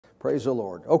Praise the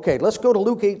Lord. Okay, let's go to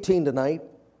Luke 18 tonight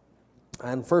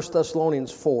and 1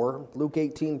 Thessalonians 4. Luke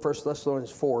 18, 1 Thessalonians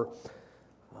 4.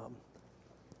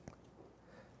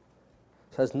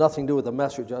 It has nothing to do with the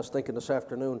message. I was thinking this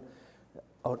afternoon,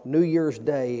 on New Year's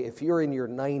Day, if you're in your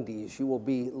 90s, you will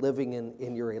be living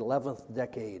in your 11th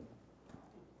decade.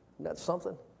 Isn't that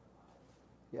something?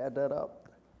 You add that up?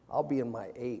 I'll be in my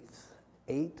 8th.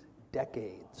 8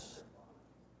 decades.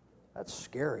 That's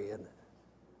scary, isn't it?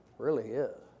 Really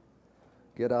is.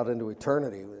 Get out into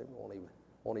eternity, it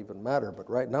won't even matter, but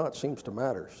right now it seems to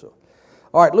matter. So,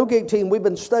 all right, Luke 18, we've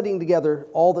been studying together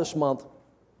all this month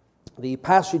the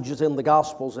passages in the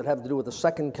Gospels that have to do with the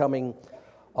second coming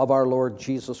of our Lord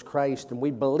Jesus Christ, and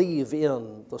we believe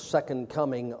in the second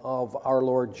coming of our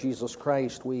Lord Jesus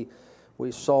Christ. We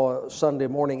saw Sunday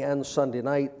morning and Sunday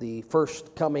night the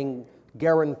first coming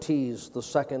guarantees the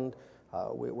second.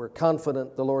 We're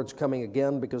confident the Lord's coming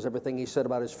again because everything He said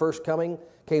about His first coming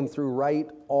came through right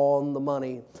on the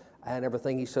money, and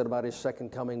everything He said about His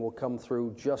second coming will come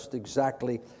through just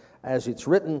exactly as it's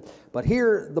written. But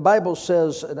here the Bible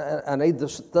says, and I need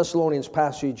this Thessalonians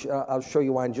passage, I'll show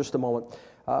you why in just a moment.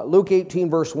 Luke 18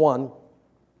 verse 1,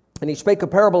 and He spake a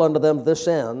parable unto them to this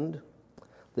end,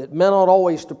 that men ought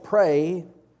always to pray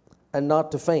and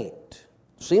not to faint.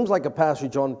 Seems like a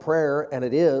passage on prayer, and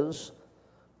it is,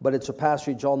 but it's a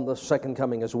passage on the second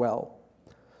coming as well.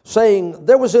 Saying,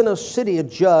 there was in a city a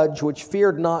judge which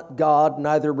feared not God,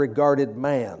 neither regarded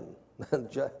man.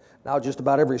 Now just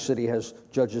about every city has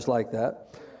judges like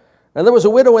that. And there was a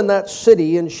widow in that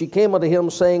city, and she came unto him,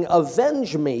 saying,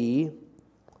 avenge me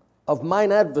of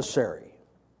mine adversary.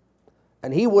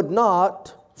 And he would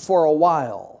not for a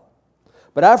while.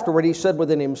 But afterward he said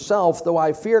within himself, though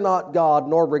I fear not God,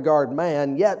 nor regard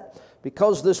man, yet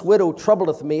because this widow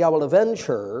troubleth me, I will avenge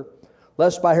her,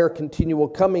 lest by her continual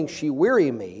coming she weary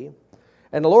me.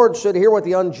 And the Lord said, hear what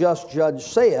the unjust judge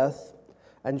saith,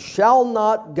 and shall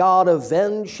not God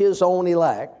avenge His own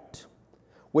elect,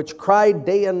 which cry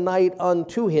day and night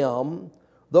unto Him,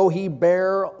 though He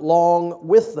bear long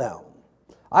with them?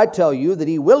 I tell you that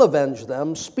He will avenge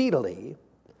them speedily.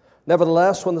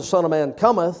 Nevertheless, when the Son of Man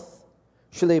cometh,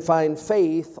 shall He find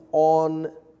faith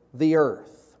on the earth?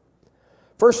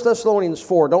 1 Thessalonians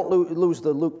 4, don't lose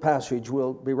the Luke passage,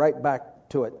 we'll be right back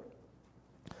to it.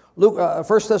 1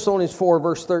 Thessalonians 4,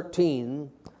 verse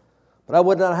 13, but I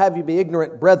would not have you be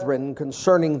ignorant, brethren,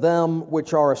 concerning them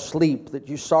which are asleep, that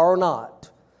you sorrow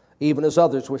not, even as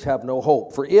others which have no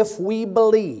hope. For if we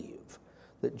believe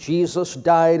that Jesus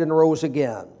died and rose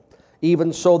again,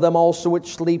 even so them also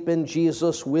which sleep in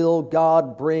Jesus will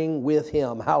God bring with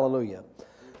Him. Hallelujah.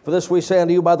 For this we say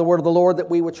unto you by the word of the Lord, that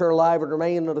we which are alive and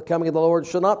remain unto the coming of the Lord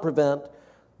shall not prevent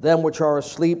them which are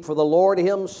asleep. For the Lord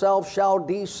Himself shall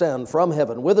descend from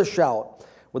heaven with a shout,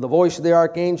 with the voice of the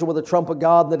archangel, with the trump of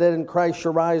God, and the dead in Christ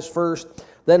shall rise first.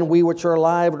 Then we which are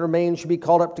alive and remain shall be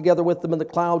caught up together with them in the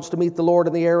clouds to meet the Lord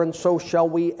in the air, and so shall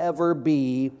we ever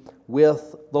be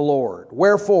with the Lord.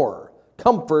 Wherefore,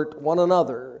 comfort one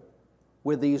another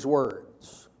with these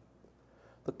words.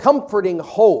 The comforting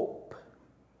hope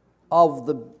of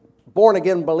the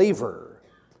born-again believer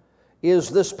is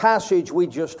this passage we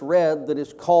just read that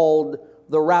is called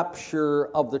the rapture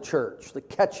of the church, the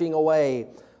catching away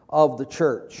of the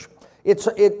church. It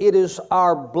is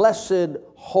our blessed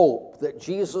hope that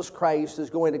Jesus Christ is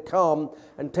going to come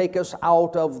and take us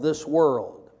out of this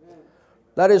world.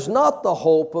 That is not the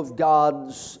hope of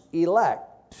God's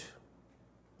elect.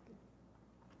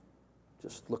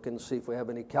 Just look and see if we have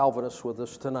any Calvinists with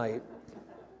us tonight.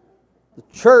 The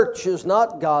church is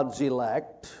not God's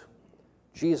elect.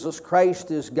 Jesus Christ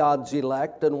is God's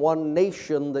elect, and one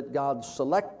nation that God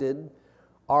selected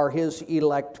are His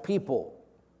elect people.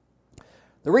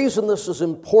 The reason this is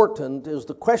important is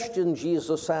the question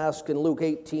Jesus asked in Luke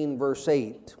 18, verse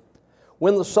 8.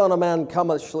 When the Son of Man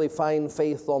cometh, shall He find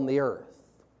faith on the earth?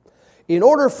 In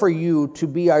order for you to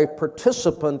be a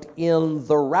participant in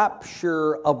the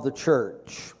rapture of the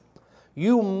church,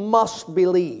 you must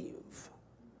believe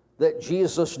that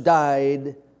Jesus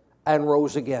died and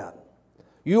rose again.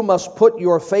 You must put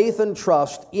your faith and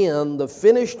trust in the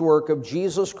finished work of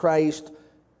Jesus Christ,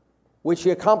 which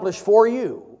He accomplished for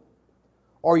you,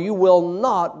 or you will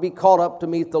not be caught up to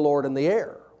meet the Lord in the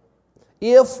air.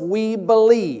 If we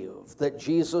believe that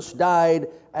Jesus died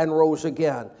and rose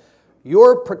again,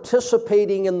 your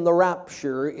participating in the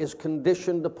rapture is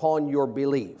conditioned upon your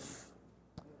belief.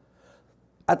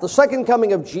 At the second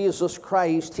coming of Jesus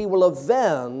Christ, He will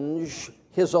avenge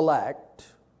His elect.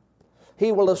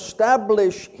 He will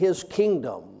establish His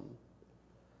kingdom.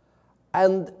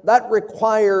 And that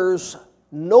requires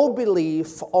no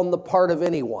belief on the part of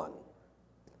anyone.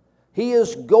 He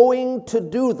is going to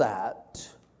do that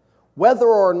whether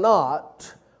or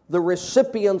not the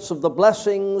recipients of the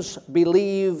blessings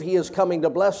believe He is coming to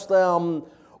bless them,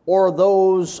 or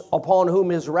those upon whom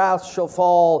His wrath shall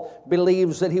fall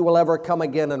believes that He will ever come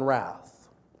again in wrath.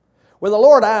 When the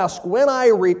Lord asks, when I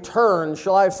return,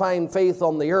 shall I find faith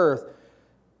on the earth?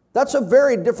 That's a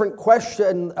very different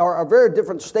question, or a very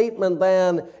different statement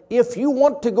than, if you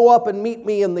want to go up and meet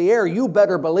me in the air, you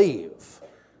better believe.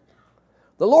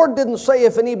 The Lord didn't say,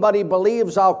 if anybody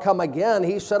believes, I'll come again.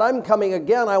 He said, I'm coming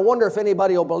again. I wonder if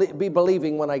anybody will be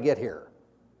believing when I get here.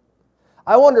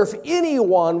 I wonder if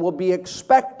anyone will be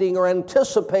expecting or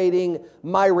anticipating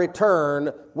my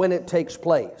return when it takes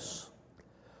place.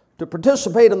 To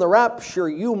participate in the rapture,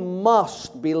 you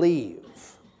must believe.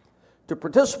 To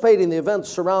participate in the events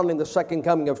surrounding the second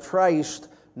coming of Christ,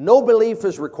 no belief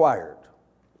is required.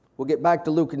 We'll get back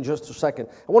to Luke in just a second.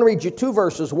 I want to read you two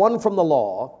verses, one from the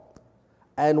law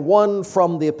and one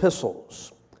from the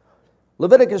epistles.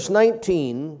 Leviticus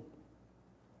 19,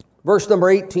 verse number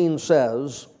 18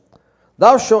 says,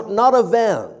 Thou shalt not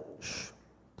avenge,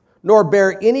 nor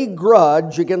bear any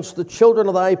grudge against the children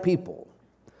of thy people,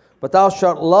 but thou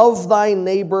shalt love thy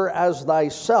neighbor as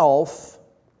thyself.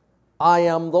 I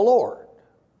am the Lord.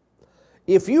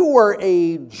 If you were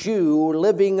a Jew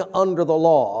living under the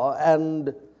law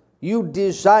and you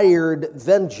desired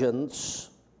vengeance,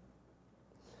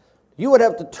 you would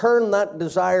have to turn that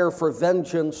desire for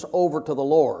vengeance over to the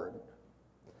Lord,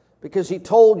 because He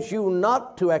told you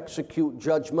not to execute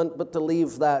judgment, but to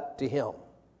leave that to Him.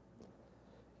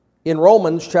 In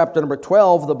Romans chapter number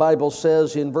 12, the Bible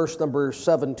says in verse number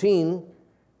 17,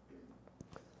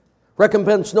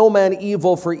 Recompense no man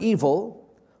evil for evil,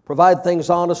 provide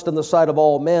things honest in the sight of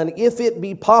all men, if it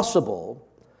be possible,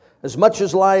 as much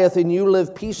as lieth in you,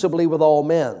 live peaceably with all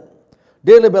men.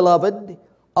 Dearly beloved,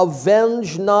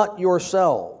 avenge not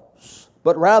yourselves,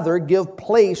 but rather give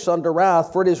place unto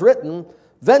wrath, for it is written,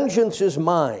 Vengeance is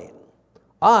mine,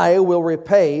 I will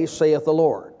repay, saith the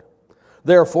Lord.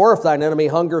 Therefore, if thine enemy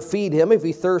hunger, feed him, if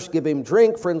he thirst, give him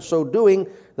drink, for in so doing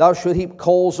thou shalt heap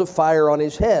coals of fire on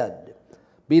his head.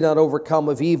 Be not overcome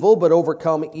of evil, but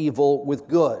overcome evil with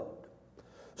good.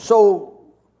 So,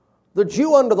 the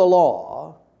Jew under the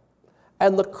law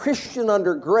and the Christian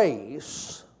under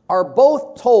grace are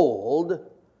both told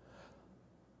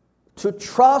to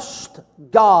trust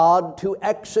God to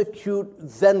execute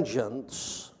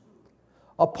vengeance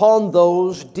upon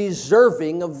those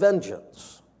deserving of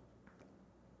vengeance.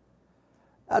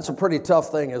 That's a pretty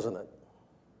tough thing, isn't it?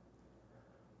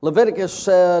 Leviticus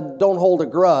said, don't hold a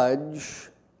grudge.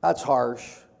 That's harsh.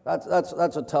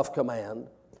 That's a tough command.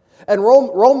 And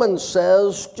Romans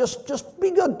says, just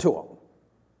be good to them.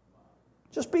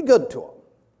 Just be good to them.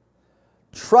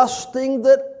 Trusting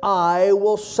that I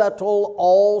will settle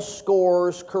all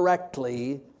scores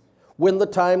correctly when the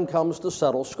time comes to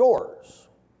settle scores.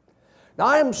 Now,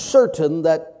 I am certain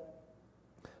that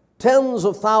tens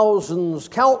of thousands,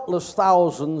 countless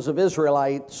thousands of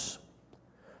Israelites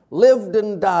lived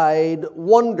and died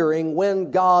wondering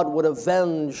when God would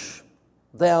avenge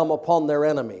them upon their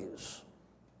enemies.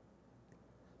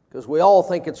 Because we all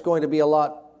think it's going to be a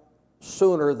lot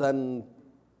sooner than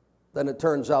it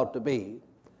turns out to be.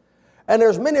 And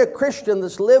there's many a Christian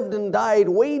that's lived and died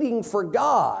waiting for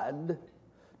God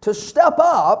to step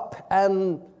up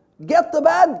and get the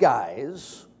bad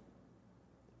guys.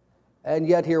 And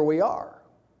yet here we are,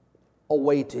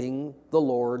 awaiting the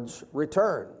Lord's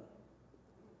return.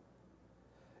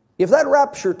 If that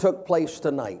rapture took place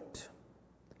tonight,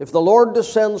 if the Lord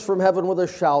descends from heaven with a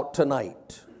shout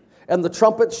tonight, and the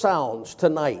trumpet sounds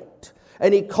tonight,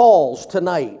 and He calls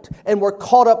tonight, and we're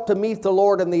caught up to meet the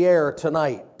Lord in the air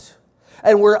tonight,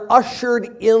 and we're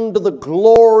ushered into the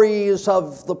glories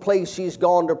of the place He's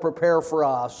gone to prepare for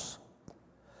us,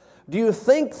 do you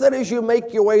think that as you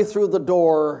make your way through the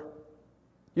door,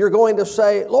 you're going to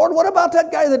say, Lord, what about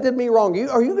that guy that did me wrong?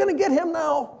 Are you going to get him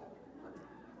now?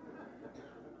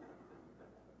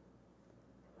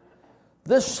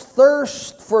 This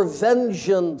thirst for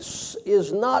vengeance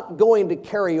is not going to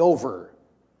carry over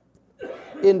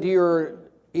into your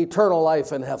eternal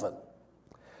life in heaven.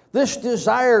 This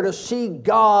desire to see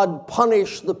God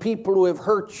punish the people who have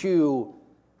hurt you,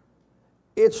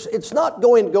 it's not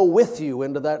going to go with you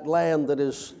into that land that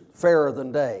is fairer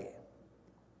than day.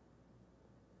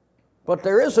 But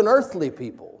there is an earthly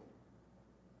people,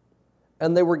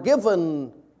 and they were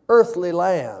given earthly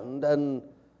land, and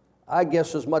I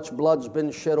guess as much blood's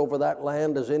been shed over that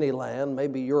land as any land.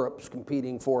 Maybe Europe's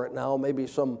competing for it now. Maybe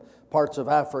some parts of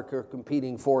Africa are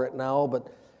competing for it now.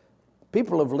 But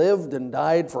people have lived and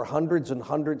died for hundreds and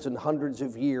hundreds and hundreds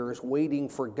of years waiting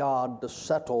for God to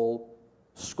settle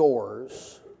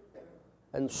scores,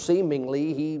 and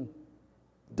seemingly he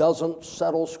doesn't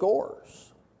settle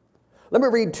scores. Let me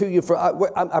read to you,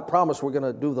 I promise we're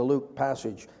going to do the Luke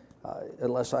passage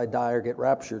unless I die or get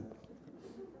raptured.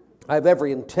 I have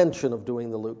every intention of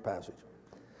doing the Luke passage.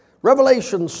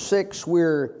 Revelation 6,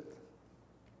 we're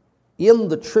in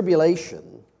the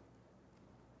tribulation,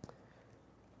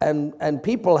 and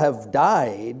people have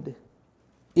died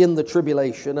in the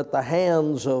tribulation at the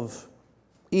hands of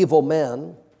evil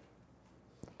men.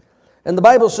 And the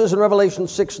Bible says in Revelation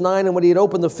 6:9, and when he had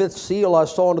opened the fifth seal, I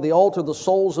saw unto the altar the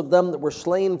souls of them that were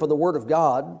slain for the word of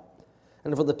God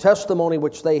and for the testimony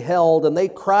which they held. And they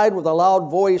cried with a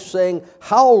loud voice, saying,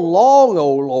 How long,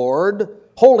 O Lord,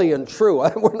 holy and true?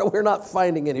 We're not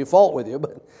finding any fault with you,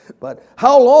 but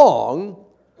how long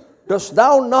dost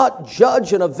thou not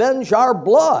judge and avenge our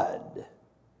blood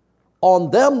on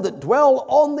them that dwell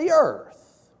on the earth?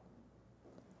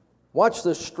 Watch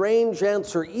this strange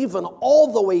answer, even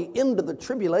all the way into the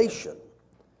tribulation.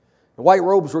 The white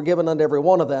robes were given unto every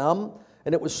one of them,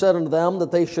 and it was said unto them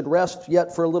that they should rest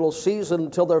yet for a little season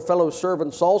until their fellow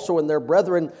servants also and their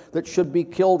brethren that should be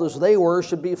killed as they were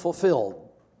should be fulfilled.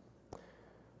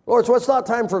 Lord, so it's not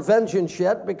time for vengeance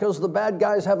yet because the bad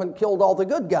guys haven't killed all the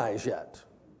good guys yet.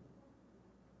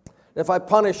 If I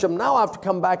punish them now, I have to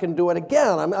come back and do it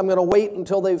again. I'm going to wait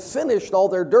until they've finished all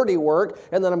their dirty work,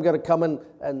 and then I'm going to come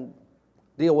and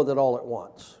deal with it all at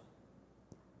once.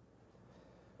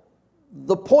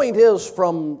 The point is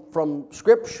from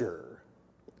Scripture,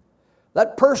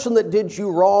 that person that did you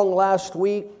wrong last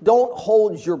week, don't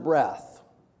hold your breath.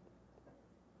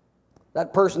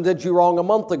 That person did you wrong a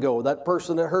month ago. That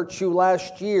person that hurt you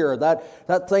last year.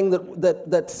 That thing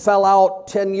that fell out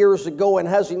 10 years ago and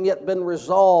hasn't yet been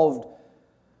resolved.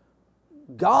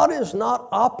 God is not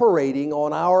operating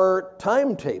on our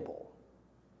timetable.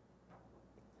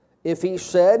 If he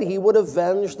said he would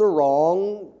avenge the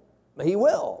wrong, he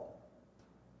will.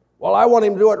 Well, I want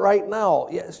him to do it right now.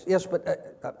 Yes,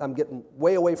 but I'm getting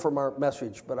way away from our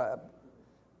message. But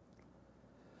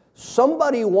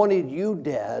somebody wanted you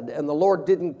dead, and the Lord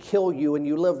didn't kill you, and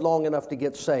you lived long enough to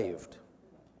get saved.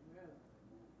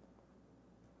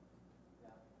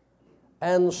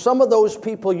 And some of those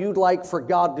people you'd like for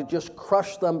God to just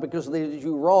crush them because they did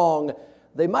you wrong,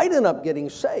 they might end up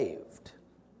getting saved.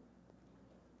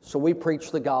 So we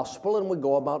preach the gospel and we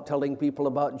go about telling people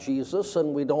about Jesus,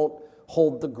 and we don't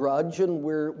hold the grudge, and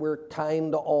we're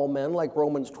kind to all men, like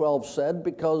Romans 12 said,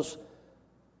 because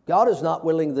God is not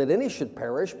willing that any should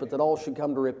perish, but that all should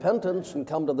come to repentance and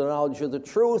come to the knowledge of the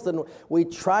truth. And we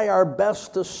try our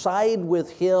best to side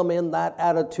with him in that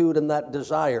attitude and that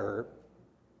desire.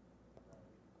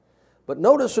 But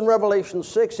notice in Revelation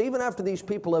 6, even after these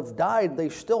people have died, they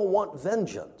still want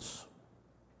vengeance.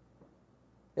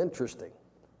 Interesting.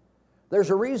 There's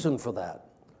a reason for that.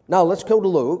 Now let's go to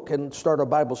Luke and start our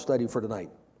Bible study for tonight.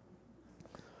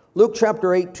 Luke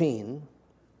chapter 18.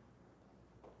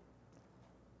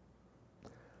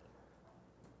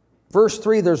 Verse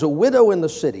 3, there's a widow in the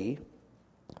city,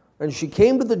 and she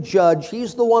came to the judge.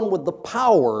 He's the one with the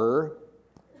power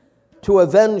to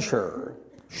avenge her.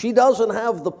 She doesn't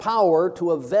have the power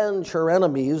to avenge her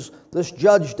enemies. This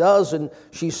judge does, and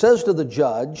she says to the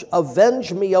judge,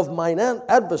 Avenge me of mine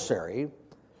adversary.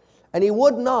 And he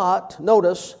would not,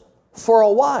 notice, for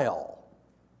a while.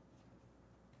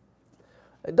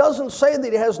 It doesn't say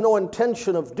that he has no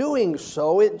intention of doing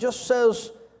so. It just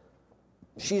says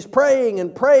she's praying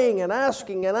and praying and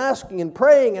asking and asking and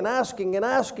praying and asking and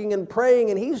asking and praying,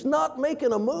 and he's not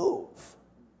making a move.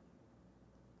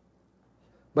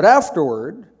 But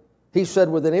afterward, he said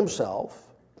within himself,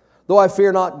 Though I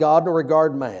fear not God nor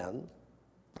regard man,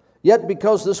 yet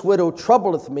because this widow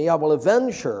troubleth me, I will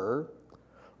avenge her,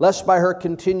 lest by her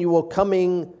continual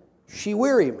coming she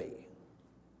weary me.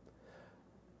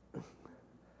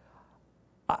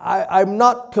 I'm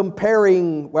not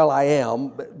comparing, well, I am,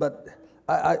 but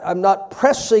I'm not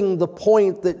pressing the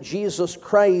point that Jesus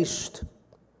Christ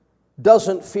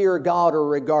doesn't fear God or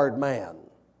regard man.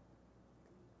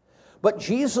 But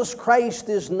Jesus Christ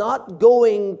is not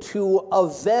going to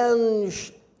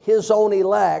avenge his own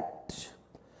elect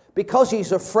because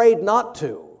he's afraid not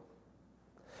to.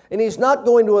 And he's not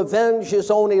going to avenge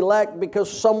his own elect because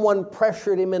someone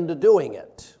pressured him into doing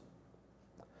it.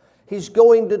 He's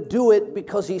going to do it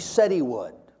because he said he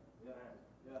would.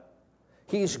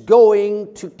 He's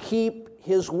going to keep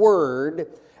his word.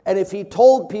 And if he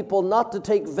told people not to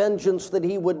take vengeance that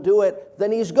he would do it,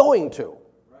 then he's going to.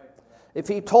 If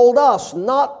he told us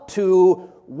not to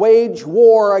wage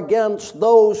war against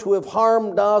those who have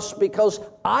harmed us because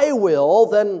I will,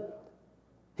 then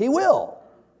he will.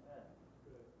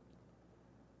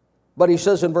 But he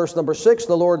says in verse number 6,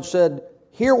 the Lord said,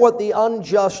 hear what the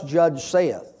unjust judge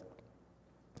saith.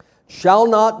 Shall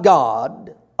not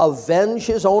God avenge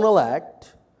his own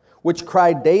elect, which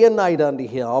cry day and night unto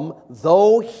him,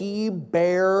 though he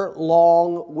bear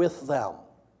long with them?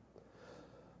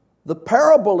 The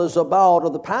parable is about,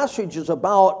 or the passage is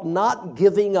about, not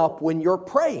giving up when you're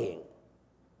praying.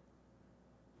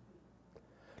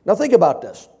 Now think about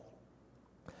this.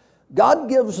 God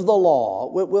gives the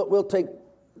law. We'll take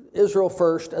Israel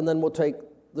first, and then we'll take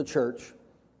the church.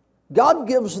 God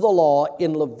gives the law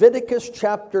in Leviticus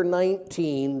chapter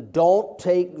 19, don't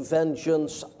take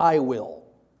vengeance, I will.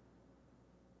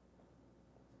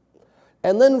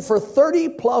 And then for 30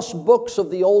 plus books of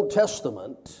the Old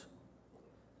Testament,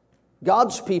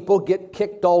 God's people get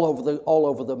kicked all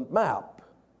over the map.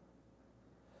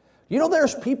 You know,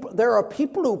 there are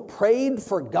people who prayed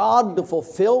for God to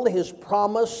fulfill his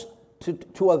promise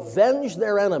to avenge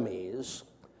their enemies,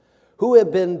 who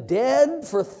have been dead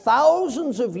for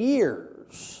thousands of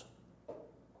years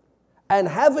and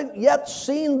haven't yet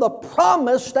seen the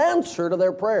promised answer to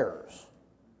their prayers.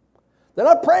 They're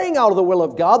not praying out of the will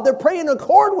of God, they're praying in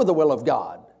accord with the will of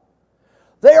God.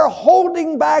 They are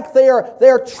holding back, they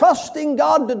are trusting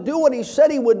God to do what he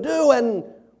said he would do, and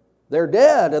they're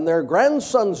dead, and their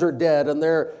grandsons are dead, and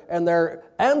their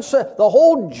the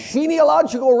whole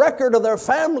genealogical record of their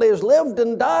family has lived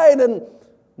and died, and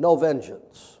no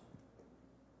vengeance.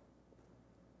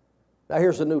 Now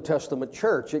here's the New Testament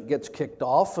church. It gets kicked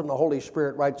off, and the Holy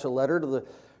Spirit writes a letter to the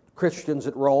Christians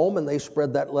at Rome, and they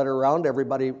spread that letter around.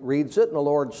 Everybody reads it, and the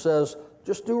Lord says,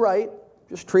 just do right.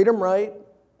 Just treat them right.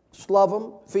 Just love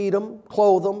them, feed them,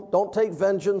 clothe them. Don't take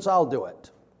vengeance. I'll do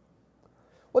it.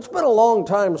 Well, it's been a long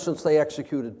time since they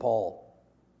executed Paul.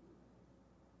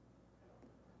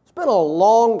 It's been a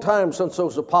long time since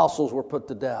those apostles were put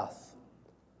to death.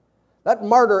 That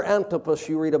martyr Antipas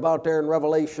you read about there in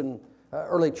Revelation,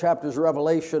 early chapters of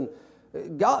Revelation,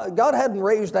 God hadn't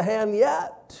raised a hand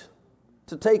yet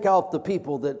to take out the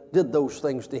people that did those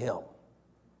things to him.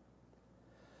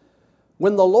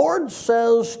 When the Lord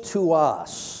says to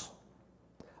us,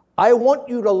 I want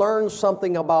you to learn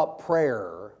something about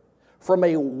prayer from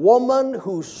a woman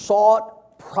who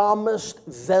sought promised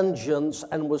vengeance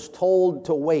and was told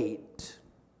to wait,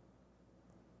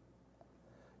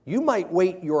 you might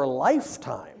wait your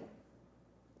lifetime.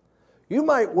 You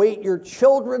might wait your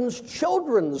children's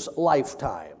children's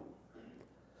lifetime.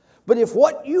 But if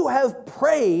what you have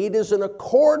prayed is in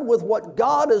accord with what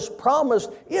God has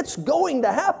promised, it's going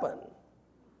to happen.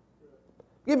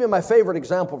 I'll give you my favorite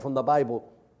example from the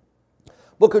Bible.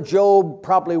 Book of Job,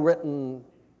 probably written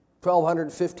 1,200,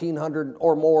 1,500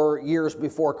 or more years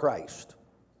before Christ.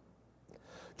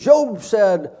 Job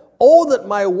said, oh, that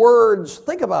my words,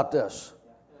 think about this,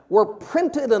 were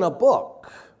printed in a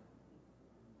book.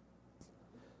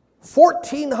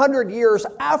 1,400 years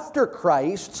after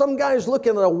Christ, some guy's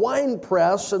looking at a wine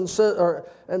press and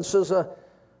says,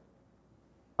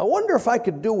 I wonder if I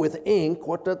could do with ink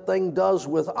what that thing does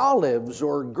with olives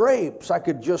or grapes. I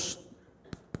could just...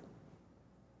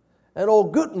 And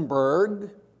old Gutenberg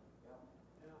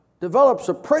develops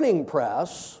a printing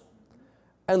press,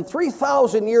 and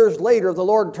 3,000 years later, the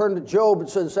Lord turned to Job and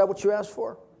said, is that what you asked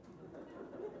for?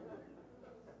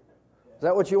 Is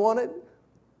that what you wanted?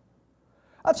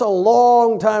 That's a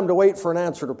long time to wait for an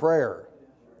answer to prayer.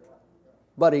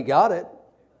 But he got it.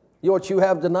 You know what you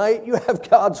have tonight? You have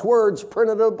God's words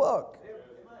printed in a book.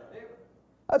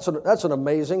 That's an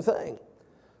amazing thing.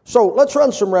 So let's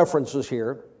run some references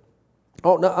here.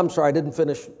 Oh, no, I'm sorry, I didn't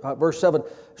finish. Verse 7.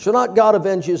 Shall not God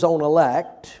avenge his own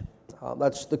elect?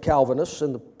 That's the Calvinists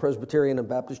in the Presbyterian and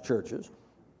Baptist churches.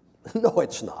 No,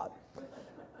 it's not.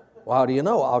 Well, how do you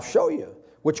know? I'll show you.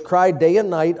 Which cry day and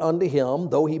night unto him,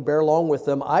 though he bear long with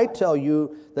them. I tell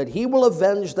you that he will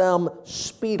avenge them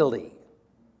speedily.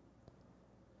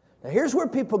 Now here's where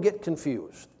people get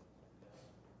confused.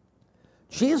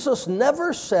 Jesus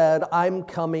never said, I'm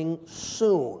coming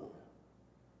soon.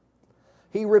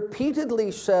 He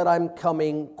repeatedly said, I'm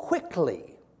coming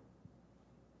quickly.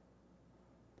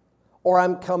 Or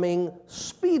I'm coming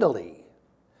speedily.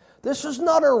 This is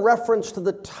not a reference to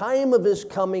the time of his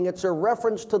coming, it's a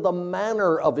reference to the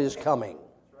manner of his coming.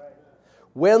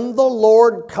 When the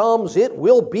Lord comes, it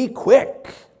will be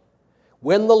quick.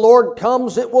 When the Lord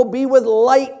comes, it will be with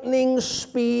lightning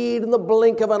speed in the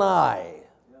blink of an eye.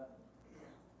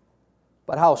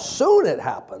 But how soon it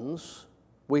happens,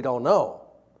 we don't know.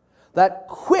 That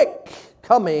quick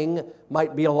coming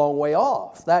might be a long way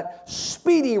off. That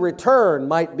speedy return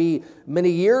might be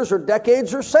many years or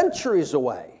decades or centuries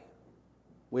away.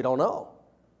 We don't know.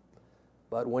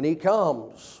 But when he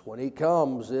comes,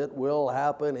 it will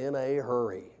happen in a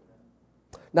hurry.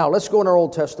 Now, let's go in our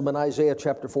Old Testament, Isaiah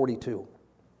chapter 42.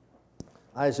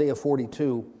 Isaiah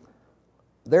 42.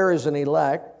 There is an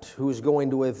elect who is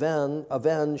going to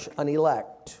avenge an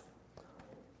elect.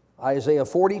 Isaiah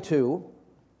 42.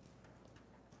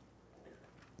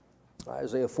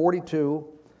 Isaiah 42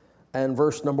 and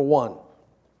verse number 1.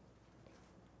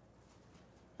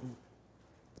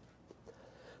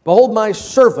 Behold my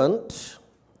servant,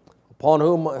 upon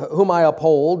whom I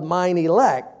uphold, mine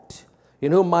elect,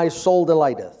 in whom my soul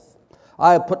delighteth.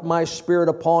 I have put my spirit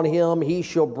upon him, he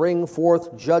shall bring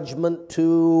forth judgment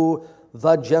to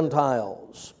the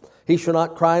Gentiles. He shall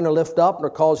not cry nor lift up, nor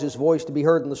cause his voice to be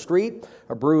heard in the street.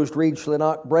 A bruised reed shall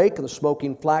not break, and the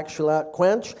smoking flax shall not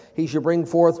quench. He shall bring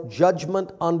forth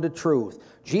judgment unto truth.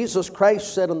 Jesus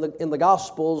Christ said in the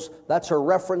Gospels, that's a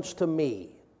reference to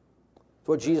me. That's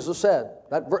what Jesus said,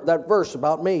 that verse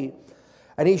about me.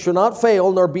 And he shall not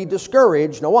fail nor be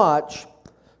discouraged, now watch,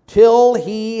 till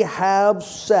he have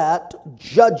set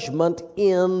judgment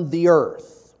in the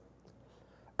earth.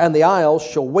 And the isles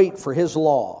shall wait for his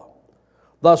law.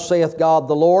 Thus saith God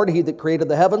the Lord, He that created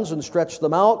the heavens and stretched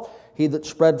them out, He that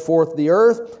spread forth the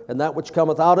earth, and that which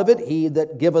cometh out of it, He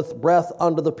that giveth breath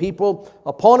unto the people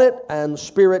upon it, and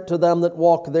spirit to them that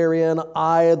walk therein.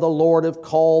 I, the Lord, have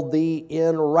called thee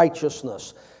in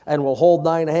righteousness, and will hold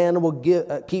thine hand, and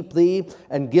will keep thee,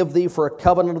 and give thee for a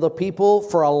covenant of the people,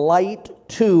 for a light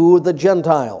to the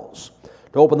Gentiles.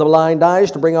 To open the blind eyes,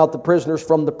 to bring out the prisoners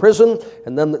from the prison,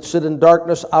 and them that sit in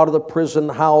darkness out of the prison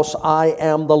house. I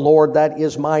am the Lord, that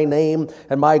is my name,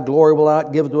 and my glory will I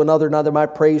not give to another, neither my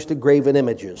praise to graven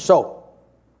images. So,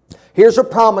 here's a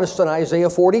promise in Isaiah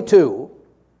 42,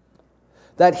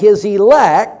 that his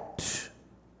elect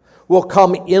will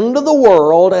come into the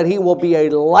world, and he will be a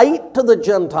light to the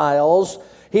Gentiles.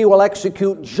 He will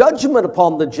execute judgment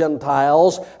upon the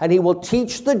Gentiles, and he will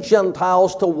teach the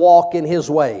Gentiles to walk in his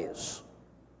ways.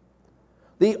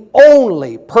 The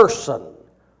only person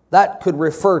that could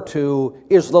refer to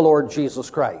is the Lord Jesus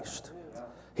Christ.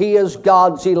 He is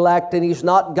God's elect, and he's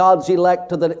not God's elect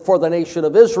for the nation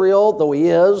of Israel, though he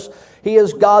is. He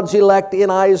is God's elect in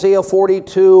Isaiah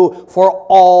 42 for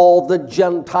all the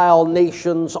Gentile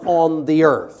nations on the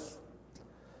earth.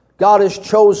 God has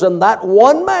chosen that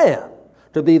one man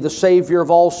to be the Savior of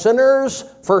all sinners,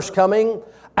 first coming,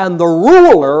 and the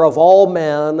ruler of all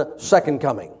men, second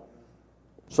coming.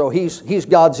 So he's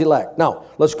God's elect. Now,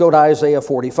 let's go to Isaiah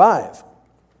 45.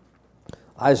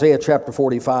 Isaiah chapter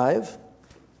 45.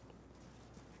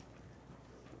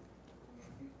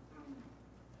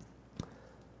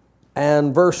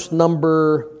 And verse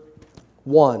number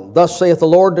 1. Thus saith the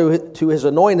Lord to his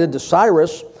anointed, to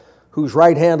Cyrus, whose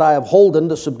right hand I have holden,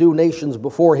 to subdue nations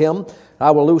before him.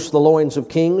 I will loose the loins of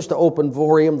kings, to open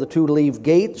for him the two-leaved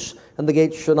gates, and the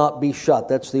gates shall not be shut.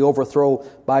 That's the overthrow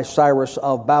by Cyrus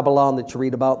of Babylon that you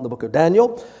read about in the book of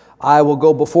Daniel. I will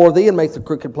go before thee and make the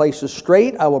crooked places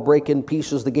straight. I will break in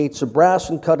pieces the gates of brass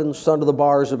and cut in sunder the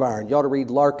bars of iron. You ought to read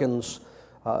Larkin's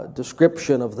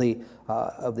description of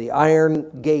the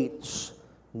iron gates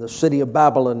in the city of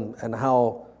Babylon and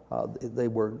how they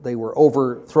were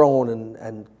overthrown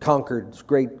and conquered. It's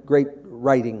great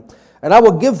writing. And I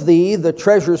will give thee the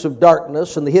treasures of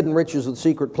darkness and the hidden riches of the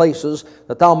secret places,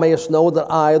 that thou mayest know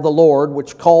that I, the Lord,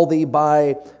 which call thee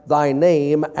by thy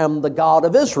name, am the God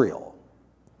of Israel.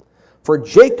 For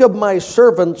Jacob my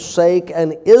servant's sake,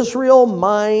 and Israel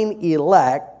mine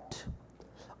elect,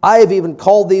 I have even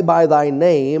called thee by thy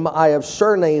name, I have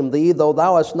surnamed thee, though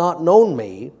thou hast not known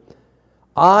me.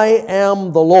 I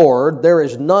am the Lord, there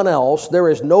is none else, there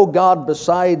is no God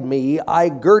beside me. I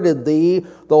girded thee,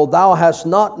 though thou hast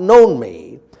not known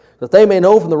me, that they may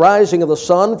know from the rising of the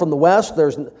sun from the west,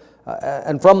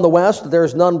 and from the west there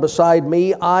is none beside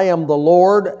me. I am the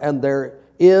Lord, and there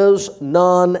is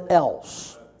none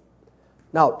else.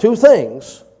 Now, two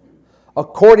things.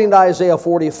 According to Isaiah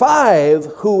 45,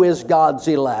 who is God's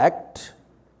elect?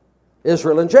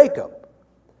 Israel and Jacob.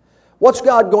 What's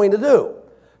God going to do?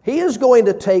 He is going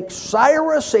to take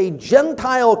Cyrus, a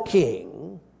Gentile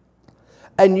king,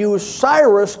 and use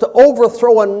Cyrus to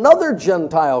overthrow another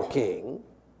Gentile king,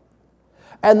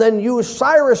 and then use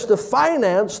Cyrus to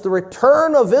finance the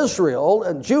return of Israel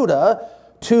and Judah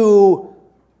to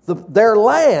their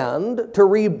land, to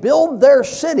rebuild their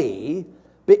city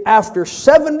after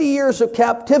 70 years of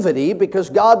captivity,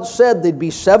 because God said they'd be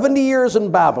 70 years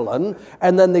in Babylon,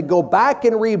 and then they'd go back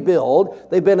and rebuild.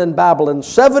 They've been in Babylon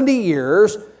 70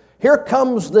 years. Here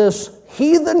comes this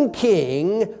heathen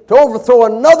king to overthrow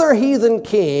another heathen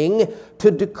king,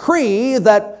 to decree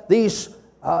that this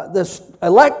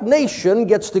elect nation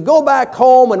gets to go back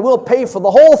home and we'll pay for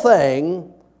the whole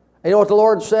thing. And you know what the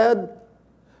Lord said?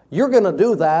 You're going to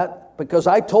do that, because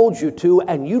I told you to,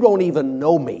 and you don't even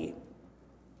know me.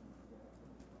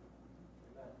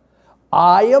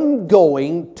 I am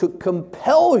going to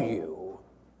compel you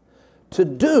to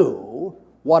do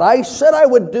what I said I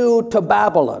would do to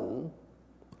Babylon.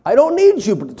 I don't need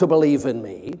you to believe in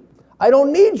me. I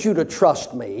don't need you to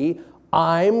trust me.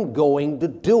 I'm going to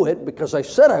do it because I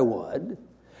said I would.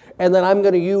 And then I'm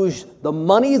going to use the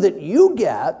money that you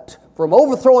get from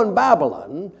overthrowing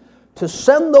Babylon to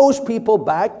send those people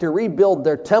back to rebuild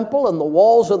their temple and the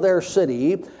walls of their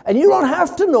city. And you don't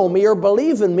have to know me or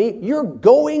believe in me. You're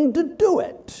going to do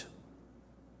it.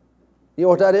 You know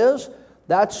what that is?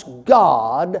 That's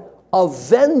God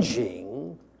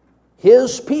avenging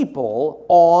His people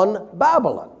on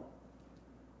Babylon.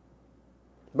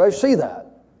 Everybody see that?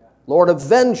 Lord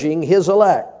avenging His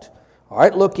elect. All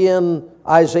right, look in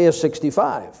Isaiah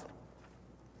 65.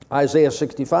 Isaiah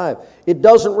 65. It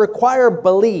doesn't require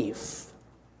belief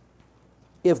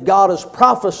if God has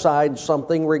prophesied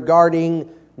something regarding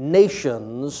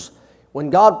nations. When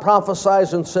God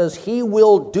prophesies and says He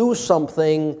will do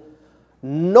something,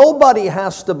 nobody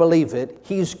has to believe it.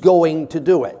 He's going to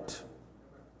do it.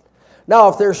 Now,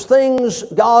 if there's things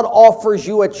God offers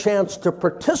you a chance to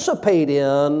participate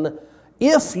in,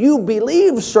 if you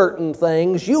believe certain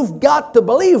things, you've got to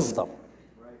believe them.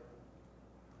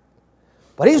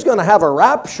 But He's going to have a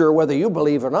rapture whether you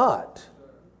believe or not.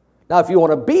 Now, if you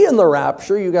want to be in the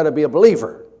rapture, you've got to be a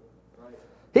believer.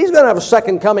 He's going to have a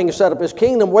second coming and set up His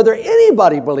kingdom whether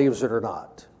anybody believes it or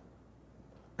not.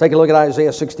 Take a look at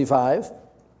Isaiah 65,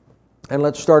 and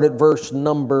let's start at verse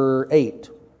number 8.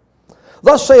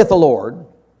 Thus saith the Lord,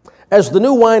 as the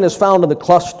new wine is found in the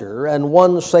cluster, and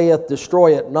one saith,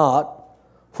 destroy it not,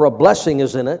 for a blessing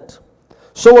is in it,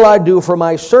 so will I do for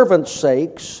my servants'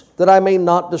 sakes, that I may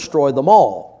not destroy them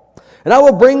all. And I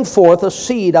will bring forth a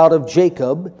seed out of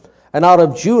Jacob, and out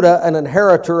of Judah an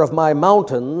inheritor of my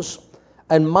mountains,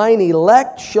 and mine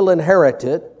elect shall inherit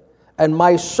it, and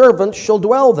my servants shall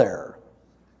dwell there.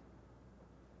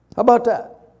 How about that?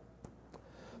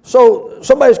 So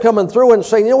somebody's coming through and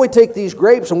saying, we take these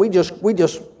grapes and we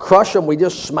just crush them, we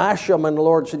just smash them, and the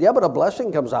Lord said, yeah, but a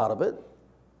blessing comes out of it.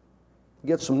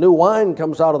 Get some new wine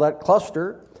comes out of that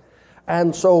cluster.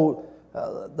 And so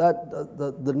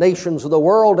the nations of the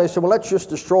world, they said, well, let's just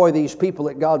destroy these people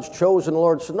that God's chosen. The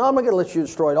Lord said, no, I'm not going to let you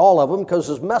destroy all of them, because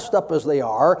as messed up as they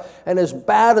are, and as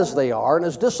bad as they are, and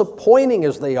as disappointing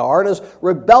as they are, and as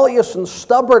rebellious and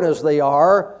stubborn as they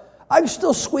are, I can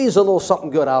still squeeze a little something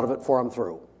good out of it before I'm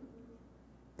through.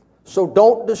 So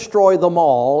don't destroy them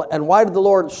all. And why did the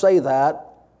Lord say that?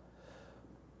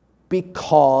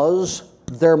 Because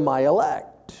they're my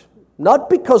elect. Not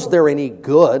because they're any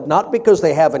good, not because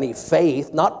they have any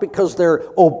faith, not because they're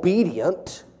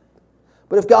obedient.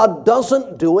 But if God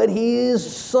doesn't do it,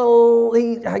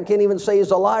 I can't even say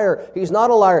He's a liar. He's not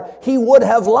a liar. He would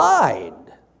have lied.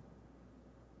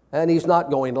 And He's not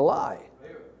going to lie.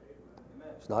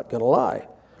 He's not going to lie.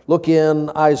 Look in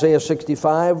Isaiah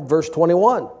 65, verse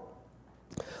 21.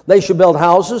 They shall build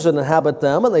houses and inhabit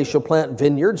them, and they shall plant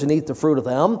vineyards and eat the fruit of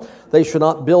them. They shall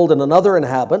not build and another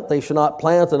inhabit. They shall not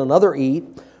plant and another eat.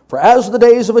 For as the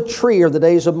days of a tree are the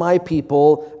days of my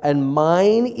people, and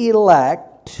mine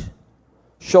elect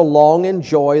shall long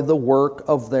enjoy the work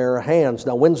of their hands.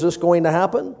 Now, when's this going to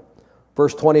happen?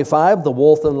 Verse 25, the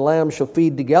wolf and the lamb shall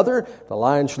feed together. The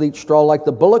lion shall eat straw like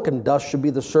the bullock, and dust shall be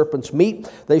the serpent's meat.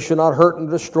 They shall not hurt and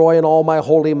destroy in all my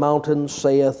holy mountains,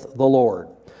 saith the Lord.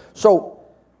 So,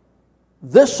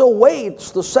 this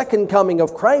awaits the second coming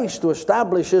of Christ to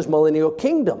establish His millennial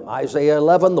kingdom. Isaiah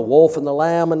 11, the wolf and the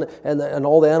lamb and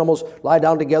all the animals lie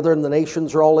down together, and the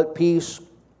nations are all at peace.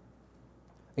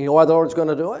 You know why the Lord's going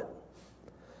to do it?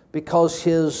 Because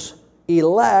His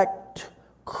elect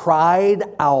cried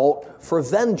out for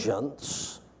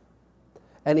vengeance,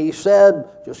 and He said,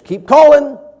 just keep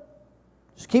calling,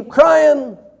 just keep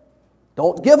crying,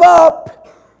 don't give up.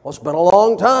 Well, it's been a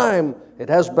long time. It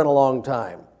has been a long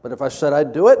time. But if I said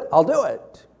I'd do it, I'll do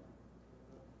it.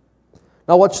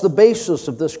 Now, what's the basis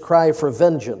of this cry for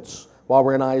vengeance? While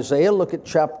we're in Isaiah, look at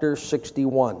chapter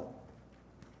 61.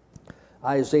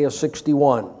 Isaiah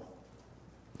 61.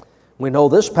 We know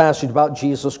this passage about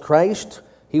Jesus Christ.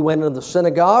 He went into the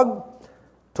synagogue,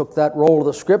 took that roll of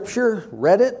the Scripture,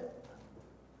 read it,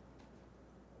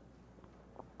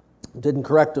 didn't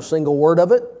correct a single word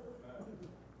of it.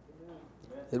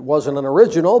 It wasn't an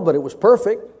original, but it was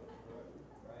perfect.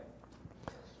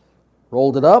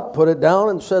 Rolled it up, put it down,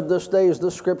 and said, this day is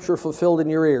this Scripture fulfilled in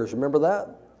your ears. Remember that?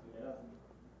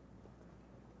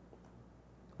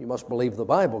 You must believe the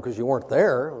Bible because you weren't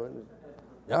there.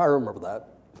 Yeah, I remember that.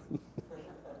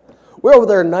 We're over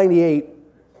there in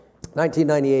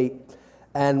 1998,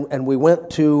 And we went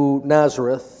to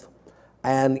Nazareth,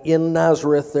 and in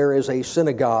Nazareth there is a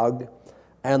synagogue,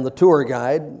 and the tour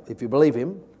guide, if you believe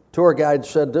him, tour guide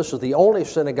said this is the only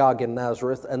synagogue in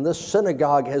Nazareth, and this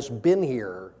synagogue has been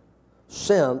here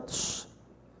since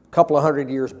a couple of hundred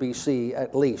years BC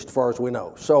at least, as far as we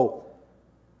know. So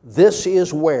this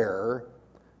is where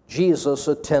Jesus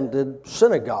attended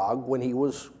synagogue when he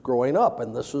was growing up,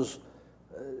 and this is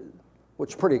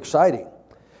which is pretty exciting.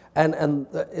 And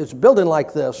it's a building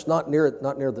like this, not near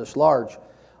this large,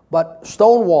 but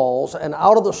stone walls, and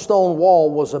out of the stone wall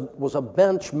was a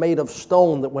bench made of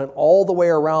stone that went all the way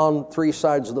around three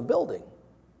sides of the building.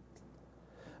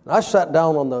 And I sat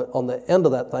down on the end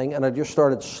of that thing, and I just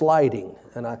started sliding,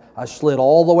 and I slid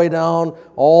all the way down,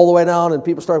 and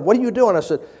people started, "What are you doing?" I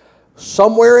said,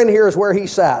 "Somewhere in here is where he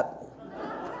sat.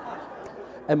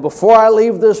 And before I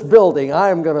leave this building, I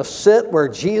am going to sit where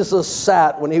Jesus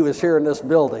sat when he was here in this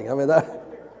building." I mean,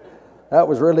 that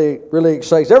was really, really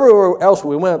exciting. Everywhere else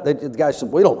we went, the guy said,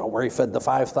 "We don't know where he fed the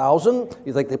 5,000.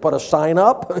 You think they put a sign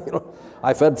up?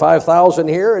 I fed 5,000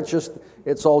 here.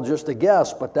 It's all just a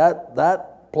guess." But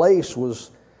that place was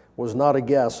not a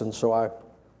guess, and so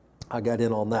I got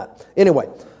in on that. Anyway,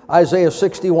 Isaiah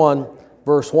 61,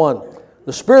 verse 1.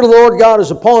 "The Spirit of the Lord God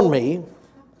is upon me,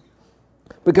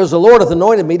 because the Lord hath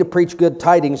anointed me to preach good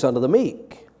tidings unto the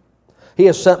meek. He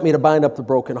has sent me to bind up the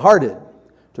brokenhearted,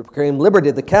 to proclaim liberty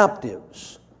to the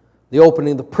captives, the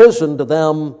opening of the prison to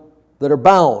them that are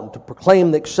bound, to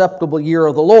proclaim the acceptable year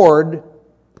of the Lord."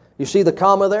 You see the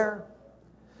comma there?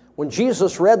 When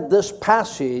Jesus read this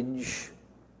passage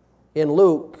in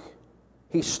Luke,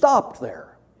 he stopped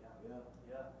there.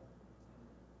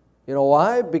 You know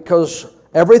why? Because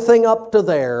everything up to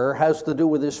there has to do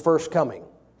with his first coming.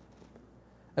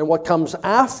 And what comes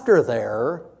after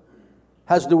there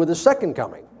has to do with his second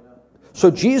coming.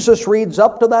 So Jesus reads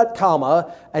up to that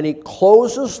comma, and he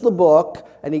closes the book,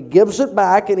 and he gives it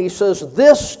back, and he says,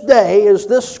 "This day is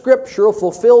this scripture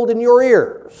fulfilled in your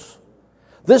ears.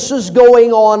 This is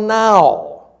going on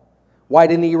now." Why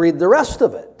didn't he read the rest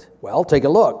of it? Well, take a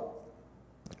look.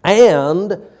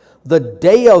 "And the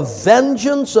day of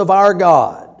vengeance of our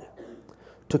God,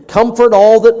 to comfort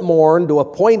all that mourn, to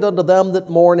appoint unto them that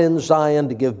mourn in Zion,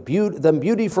 to give them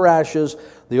beauty for ashes,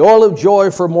 the oil of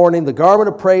joy for mourning, the garment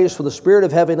of praise for the spirit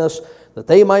of heaviness, that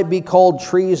they might be called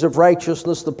trees of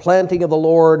righteousness, the planting of the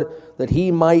Lord, that he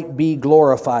might be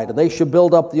glorified. And they should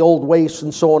build up the old wastes,"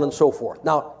 and so on and so forth.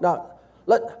 Now,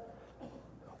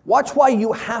 watch why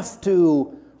you have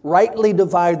to rightly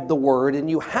divide the word, and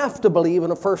you have to believe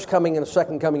in a first coming and a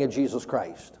second coming of Jesus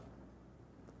Christ.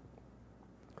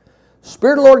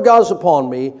 "Spirit of the Lord God is upon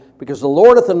me, because the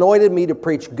Lord hath anointed me to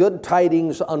preach good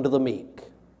tidings unto the meek."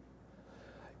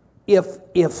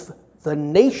 If the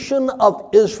nation of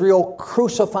Israel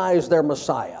crucifies their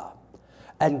Messiah,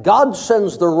 and God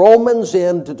sends the Romans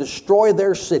in to destroy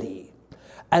their city,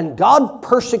 and God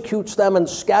persecutes them and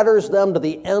scatters them to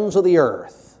the ends of the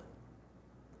earth,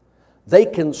 they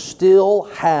can still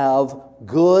have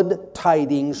good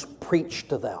tidings preached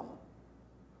to them.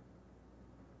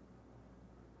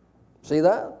 See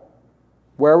that?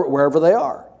 Wherever they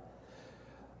are.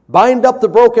 "Bind up the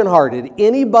brokenhearted."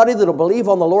 Anybody that will believe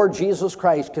on the Lord Jesus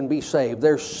Christ can be saved.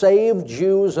 There's saved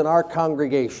Jews in our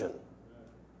congregation.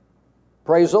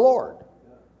 Praise the Lord.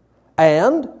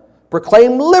 "And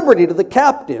proclaim liberty to the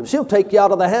captives." He'll take you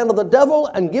out of the hand of the devil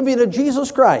and give you to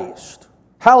Jesus Christ.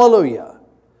 Hallelujah.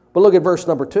 But look at verse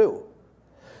number 2.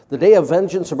 "The day of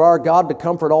vengeance of our God, to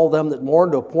comfort all them that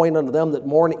mourn, to appoint unto them that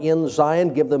mourn in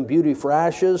Zion, give them beauty for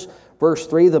ashes." Verse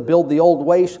 3, "To build the old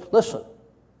waste." Listen,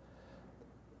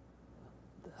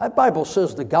 that Bible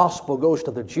says the gospel goes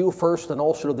to the Jew first and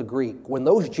also to the Greek. When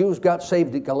those Jews got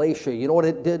saved at Galatia, you know what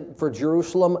it did for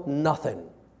Jerusalem? Nothing.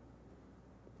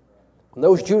 When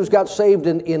those Jews got saved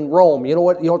in Rome, you know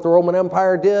what the Roman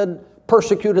Empire did?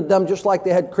 Persecuted them just like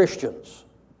they had Christians.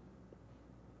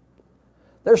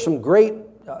 There's some great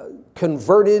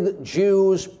converted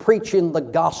Jews preaching the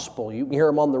gospel. You can hear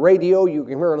them on the radio. You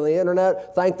can hear them on the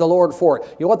internet. Thank the Lord for it.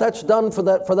 You know what that's done for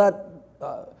that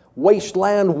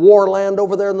wasteland, war land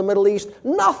over there in the Middle East?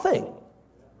 Nothing.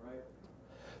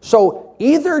 So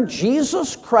either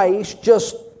Jesus Christ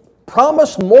just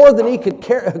promised more than he could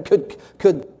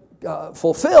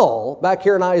fulfill back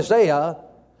here in Isaiah,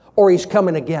 or he's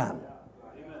coming again.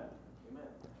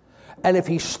 And if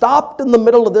he stopped in the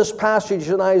middle of this passage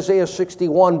in Isaiah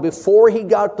 61 before he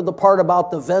got to the part about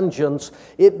the vengeance,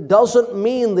 it doesn't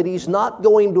mean that he's not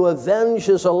going to avenge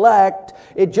his elect.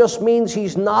 It just means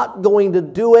he's not going to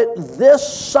do it this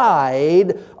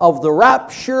side of the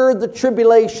rapture, the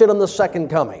tribulation, and the second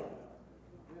coming.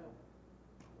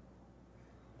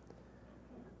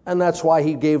 And that's why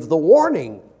he gave the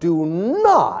warning. Do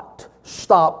not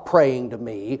stop praying to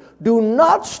me. Do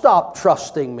not stop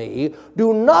trusting me.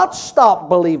 Do not stop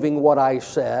believing what I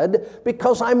said,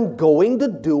 because I'm going to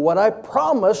do what I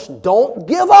promised. Don't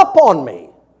give up on me.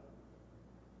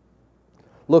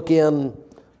 Look in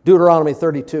Deuteronomy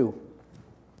 32.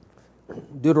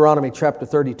 Deuteronomy chapter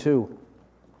 32.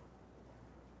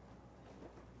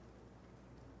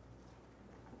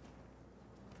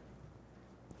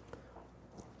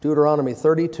 Deuteronomy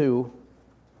 32.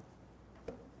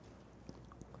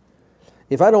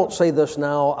 If I don't say this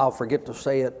now, I'll forget to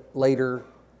say it later,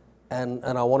 and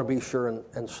I want to be sure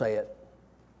and say it.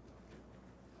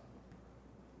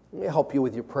 Let me help you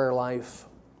with your prayer life.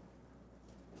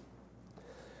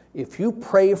 If you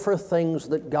pray for things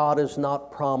that God has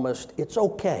not promised, it's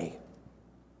okay.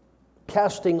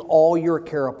 Casting all your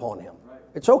care upon Him.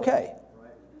 It's okay.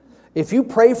 If you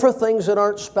pray for things that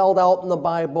aren't spelled out in the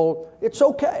Bible, it's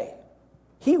okay.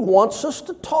 He wants us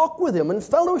to talk with Him and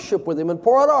fellowship with Him and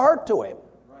pour out our heart to Him.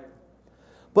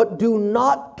 But do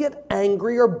not get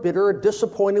angry or bitter or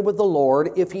disappointed with the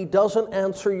Lord if He doesn't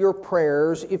answer your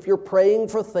prayers, if you're praying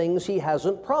for things He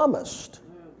hasn't promised.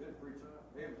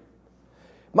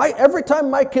 Every time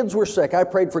my kids were sick, I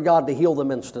prayed for God to heal them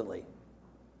instantly.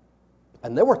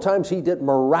 And there were times He did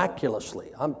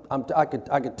miraculously. I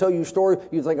could tell you a story,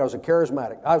 you'd think I was a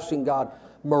charismatic. I've seen God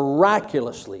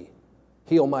miraculously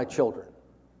heal my children.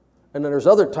 And then there's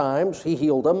other times He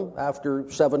healed them after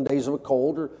 7 days of a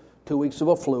cold or 2 weeks of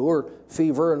a flu or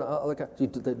fever, and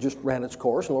that just ran its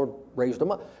course, and the Lord raised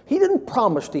them up. He didn't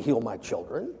promise to heal my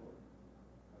children.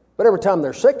 But every time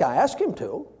they're sick, I ask Him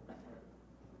to.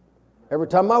 Every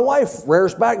time my wife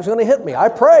rears back and is going to hit me, I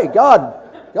pray,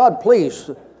 God, please,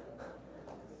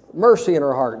 mercy in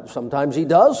her heart. Sometimes He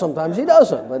does, sometimes He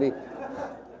doesn't, but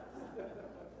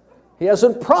He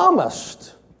hasn't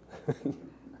promised. You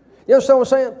understand what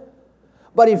I'm saying?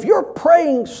 But if you're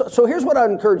praying, so here's what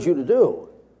I'd encourage you to do.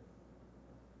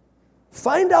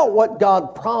 Find out what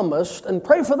God promised and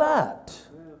pray for that.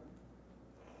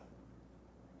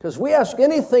 Because we ask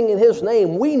anything in His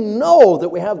name, we know that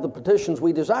we have the petitions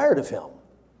we desired of Him.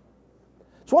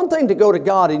 It's one thing to go to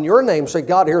God in your name and say,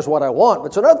 God, here's what I want. But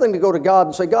it's another thing to go to God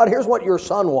and say, God, here's what your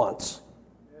son wants.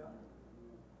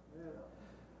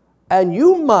 And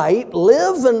you might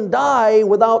live and die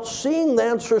without seeing the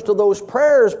answers to those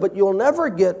prayers, but you'll never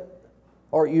get,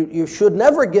 or you should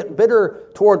never get bitter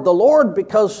toward the Lord,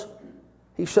 because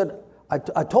He said,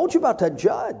 I told you about that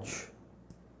judge.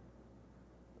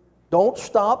 Don't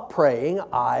stop praying.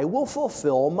 I will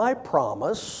fulfill my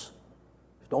promise.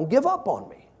 Don't give up on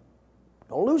me.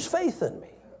 Don't lose faith in me.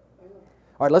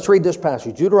 All right, let's read this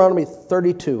passage. Deuteronomy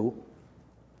 32.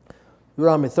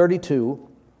 Deuteronomy 32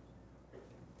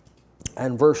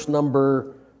 and verse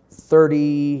number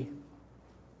 39.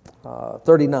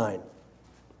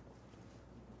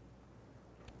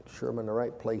 Sure I'm in the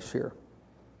right place here.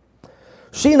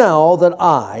 See now that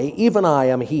I, even I,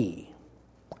 am He,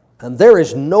 and there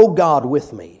is no God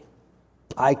with me.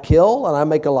 I kill and I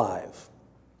make alive.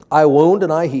 I wound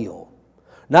and I heal.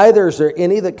 Neither is there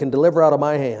any that can deliver out of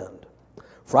my hand.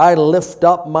 For I lift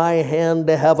up my hand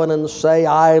to heaven and say,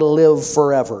 I live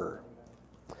forever.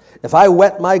 If I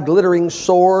whet my glittering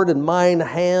sword and mine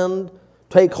hand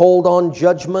take hold on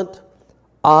judgment,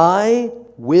 I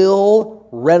will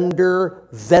render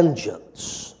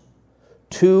vengeance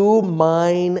to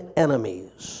mine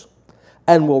enemies,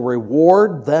 and will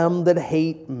reward them that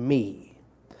hate me.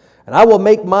 And I will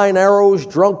make mine arrows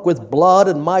drunk with blood,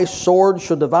 and my sword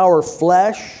shall devour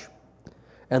flesh,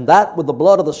 and that with the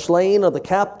blood of the slain of the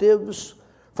captives,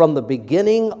 from the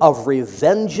beginning of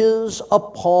revenges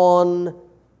upon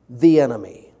the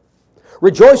enemy.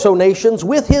 Rejoice, O nations,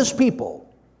 with His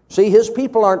people. See, His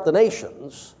people aren't the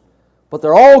nations, but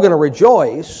they're all going to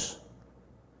rejoice.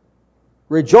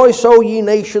 Rejoice, O ye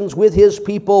nations, with His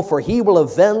people, for He will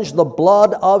avenge the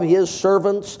blood of His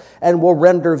servants, and will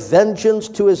render vengeance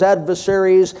to His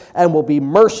adversaries, and will be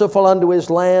merciful unto His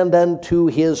land and to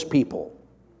His people.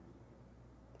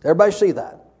 Everybody see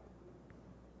that?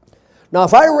 Now,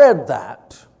 if I read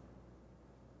that,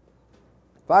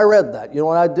 you know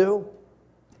what I'd do?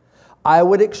 I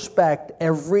would expect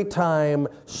every time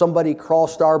somebody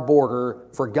crossed our border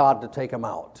for God to take them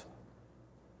out.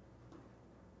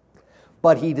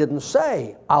 But He didn't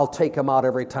say, I'll take them out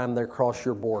every time they cross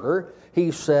your border.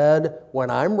 He said, when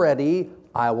I'm ready,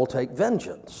 I will take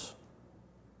vengeance.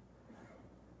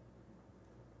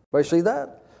 Everybody see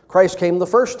that? Christ came the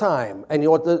first time. And you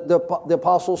know what the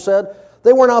apostles said?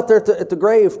 They weren't out there at the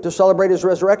grave to celebrate His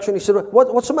resurrection. He said,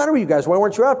 what's the matter with you guys? Why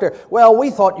weren't you out there? Well, we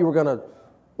thought you were going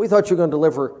to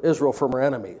deliver Israel from her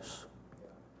enemies.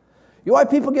 You know why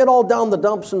people get all down the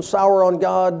dumps and sour on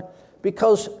God?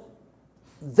 Because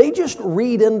they just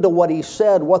read into what He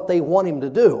said what they want Him to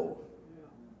do.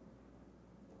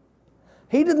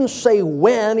 He didn't say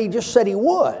when, He just said He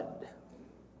would.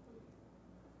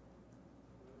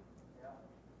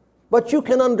 But you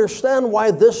can understand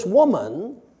why this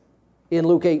woman in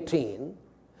Luke 18,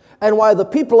 and why the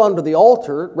people under the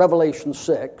altar, Revelation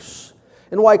 6,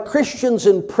 and why Christians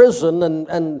in prison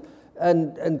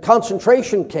and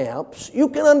concentration camps, you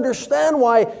can understand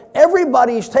why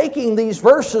everybody's taking these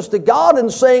verses to God and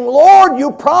saying, Lord,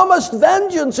 you promised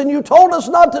vengeance and you told us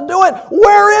not to do it.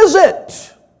 Where is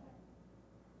it?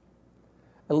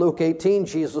 In Luke 18,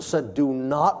 Jesus said, do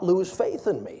not lose faith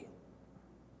in me.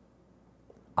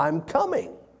 I'm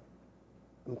coming.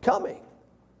 I'm coming.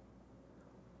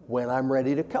 When I'm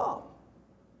ready to come.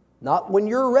 Not when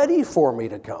you're ready for me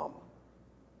to come.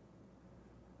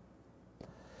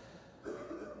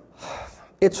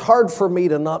 It's hard for me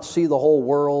to not see the whole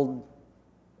world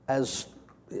as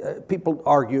people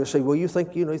argue, say, well, you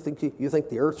think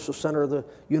the earth's the center of the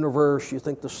universe, you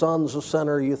think the sun's the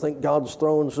center, you think God's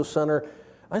throne's the center.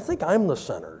 I think I'm the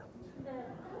center.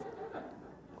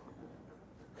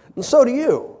 And so do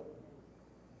you.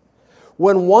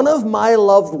 When one of my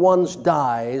loved ones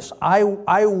dies, I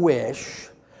wish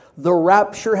the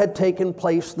rapture had taken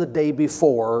place the day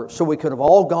before so we could have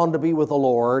all gone to be with the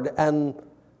Lord and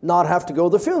not have to go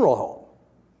to the funeral home.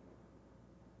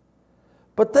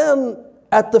 But then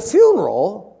at the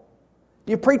funeral,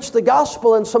 you preach the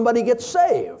gospel and somebody gets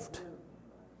saved.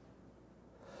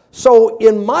 So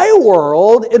in my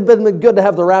world, it'd been good to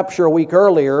have the rapture a week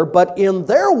earlier, but in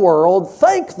their world,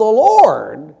 thank the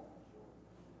Lord,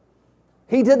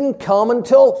 He didn't come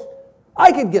until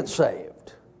I could get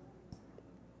saved.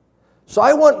 So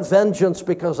I want vengeance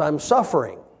because I'm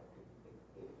suffering.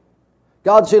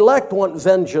 God's elect want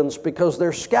vengeance because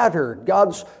they're scattered.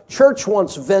 God's church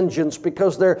wants vengeance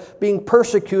because they're being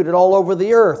persecuted all over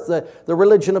the earth. The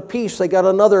religion of peace, they got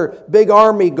another big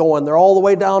army going. They're all the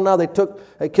way down now. They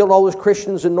killed all those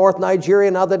Christians in North Nigeria.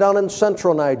 Now they're down in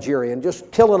Central Nigeria and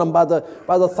just killing them by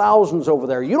the thousands over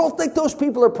there. You don't think those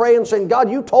people are praying saying, God,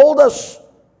 you told us.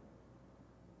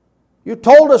 You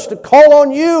told us to call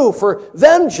on you for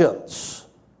vengeance.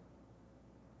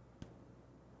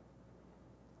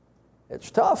 It's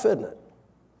tough, isn't it?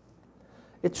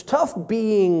 It's tough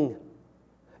being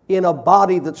in a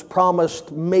body that's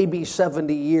promised maybe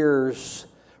 70 years,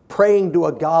 praying to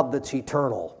a God that's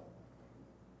eternal.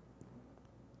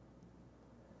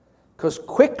 Because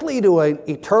quickly to an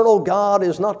eternal God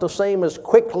is not the same as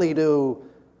quickly to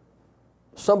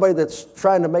somebody that's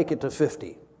trying to make it to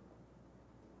 50.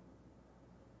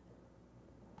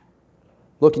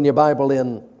 Look in your Bible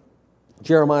in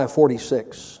Jeremiah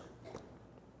 46.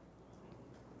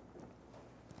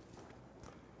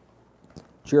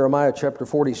 Jeremiah chapter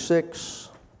 46.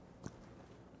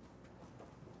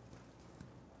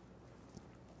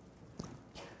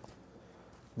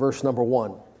 Verse number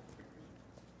 1.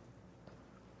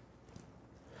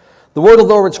 The word of the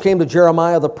Lord which came to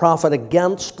Jeremiah the prophet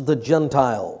against the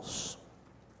Gentiles,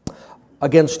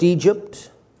 against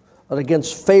Egypt, and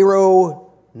against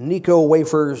Pharaoh Necho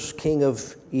wafers, king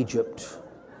of Egypt.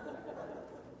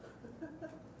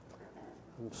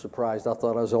 I'm surprised. I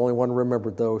thought I was the only one who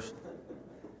remembered those.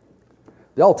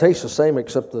 They all taste the same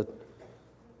except the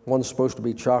one's supposed to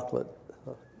be chocolate.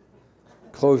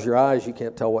 Close your eyes, you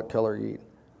can't tell what color you eat.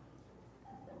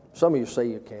 Some of you say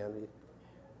you can.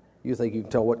 You think you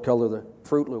can tell what color the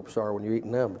Fruit Loops are when you're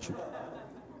eating them.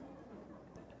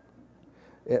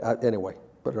 But anyway,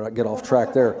 better not get off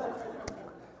track there.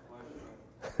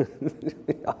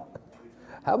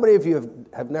 How many of you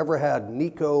have never had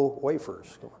Necho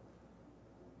wafers? Come on.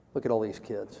 Look at all these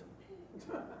kids.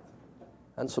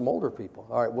 And some older people.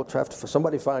 All right, we'll have to,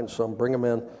 somebody find some, bring them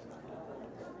in.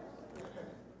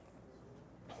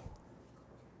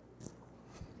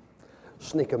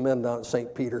 Sneak them in down at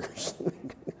St. Peter's.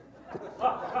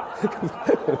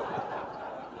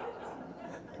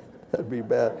 That'd be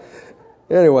bad.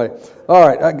 Anyway, all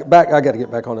right, I got to get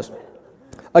back on this.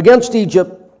 Against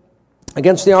Egypt,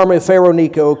 against the army of Pharaoh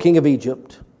Necho, king of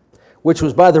Egypt, which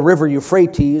was by the river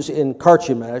Euphrates in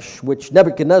Carchemish, which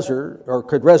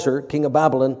Nebuchadnezzar, king of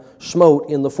Babylon, smote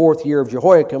in the 4th year of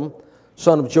Jehoiakim,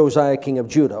 son of Josiah, king of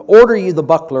Judah. Order ye the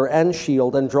buckler and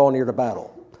shield, and draw near to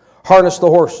battle. Harness the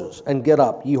horses, and get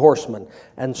up, ye horsemen,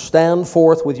 and stand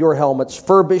forth with your helmets,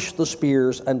 furbish the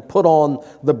spears, and put on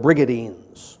the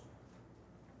brigandines.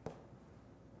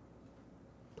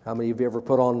 How many of you ever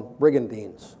put on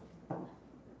brigandines?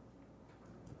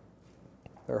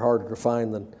 They're harder to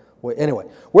find than... Anyway,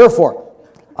 wherefore,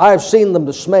 I have seen them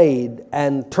dismayed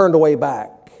and turned away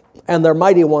back. and their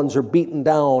mighty ones are beaten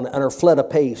down and are fled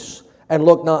apace, and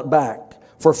look not back.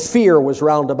 For fear was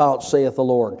round about, saith the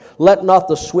Lord. Let not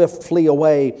the swift flee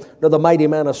away, nor the mighty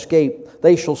man escape.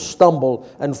 They shall stumble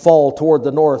and fall toward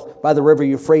the north by the river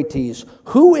Euphrates.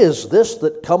 Who is this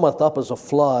that cometh up as a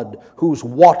flood, whose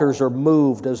waters are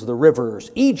moved as the rivers?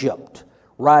 Egypt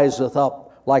riseth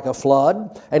up like a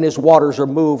flood, and his waters are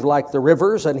moved like the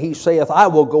rivers. And he saith, I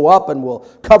will go up and will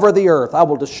cover the earth. I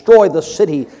will destroy the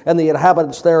city and the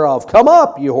inhabitants thereof. Come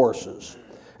up, ye horses,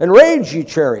 and rage, ye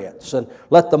chariots, and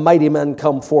let the mighty men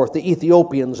come forth, the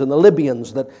Ethiopians and the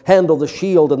Libyans that handle the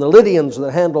shield, and the Lydians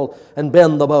that handle and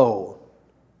bend the bow.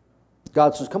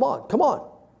 God says, come on,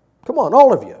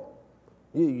 all of you.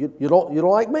 You don't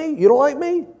like me? You don't like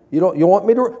me? You want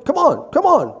me to? Come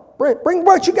on. Bring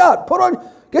what you got.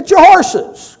 Get your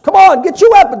horses. Come on, get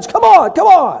your weapons. Come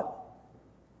on.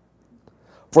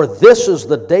 For this is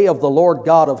the day of the Lord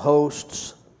God of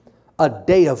hosts, a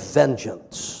day of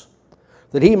vengeance,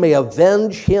 that he may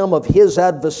avenge him of his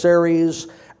adversaries,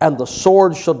 and the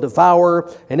sword shall devour,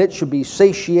 and it shall be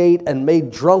satiate and made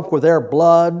drunk with their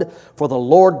blood. For the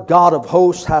Lord God of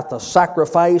hosts hath a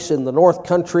sacrifice in the north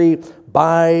country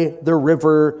by the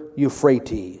river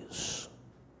Euphrates.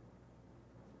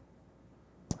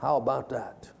 How about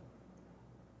that?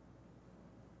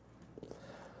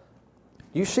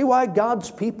 You see why God's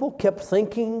people kept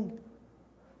thinking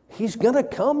he's going to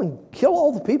come and kill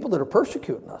all the people that are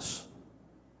persecuting us?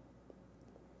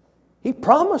 He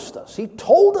promised us. He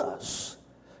told us.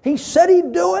 He said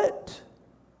he'd do it.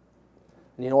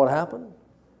 And you know what happened?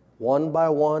 One by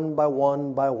one,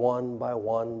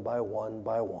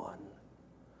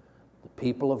 the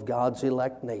people of God's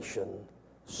elect nation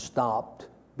stopped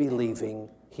believing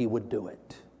he would do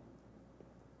it.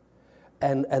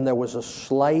 And there was a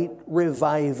slight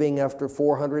reviving after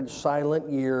 400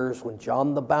 silent years when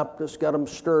John the Baptist got them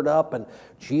stirred up and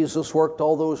Jesus worked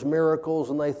all those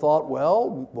miracles, and they thought,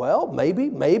 well,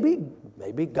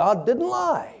 maybe God didn't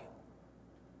lie.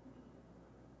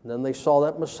 And then they saw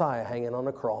that Messiah hanging on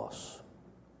a cross.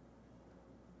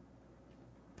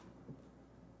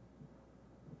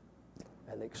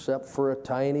 And except for a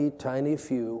tiny, tiny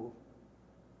few,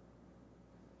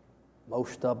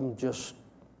 most of them just,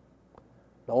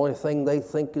 the only thing they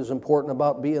think is important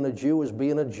about being a Jew is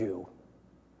being a Jew.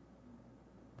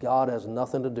 God has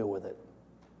nothing to do with it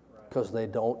because they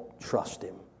don't trust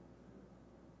him.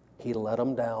 He let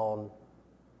them down.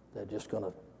 They're just going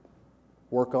to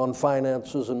work on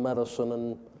finances and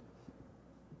medicine.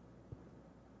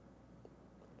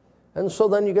 And so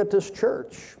then you get this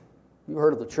church. You've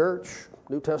heard of the church,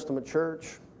 New Testament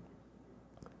church,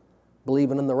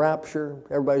 believing in the rapture.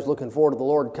 Everybody's looking forward to the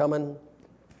Lord coming.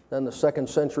 Then the 2nd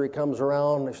century comes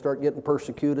around, they start getting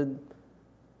persecuted.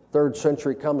 3rd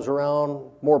century comes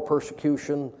around, more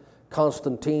persecution.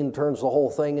 Constantine turns the whole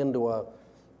thing into a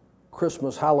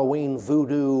Christmas, Halloween,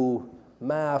 voodoo,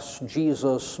 mass,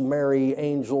 Jesus, Mary,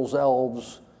 angels,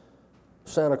 elves,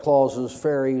 Santa Clauses,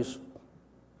 fairies.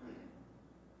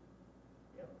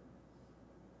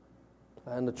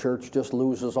 And the church just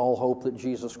loses all hope that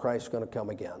Jesus Christ is going to come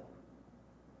again.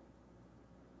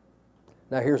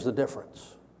 Now here's the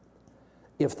difference.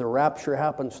 If the rapture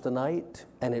happens tonight,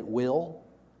 and it will,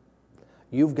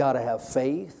 you've got to have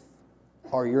faith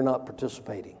or you're not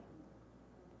participating.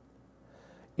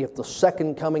 If the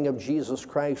second coming of Jesus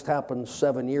Christ happens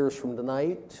 7 years from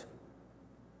tonight,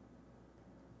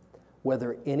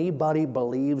 whether anybody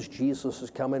believes Jesus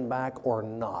is coming back or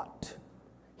not,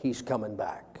 he's coming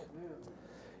back.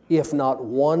 If not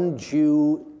one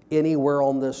Jew anywhere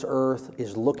on this earth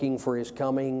is looking for his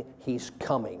coming, he's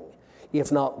coming. If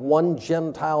not one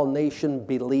Gentile nation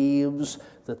believes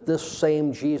that this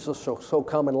same Jesus shall so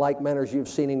come in like manner as you've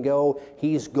seen him go,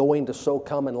 he's going to so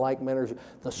come in like manner.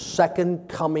 The second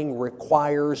coming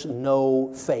requires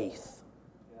no faith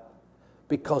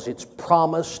because it's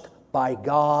promised by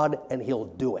God and he'll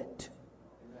do it.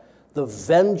 The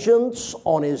vengeance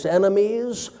on his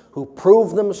enemies who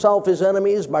prove themselves his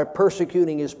enemies by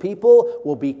persecuting his people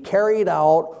will be carried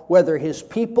out whether his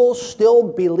people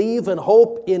still believe and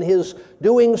hope in his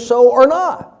doing so or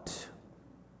not.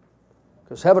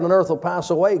 Because heaven and earth will pass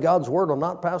away, God's word will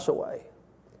not pass away.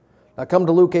 Now come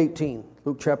to Luke 18,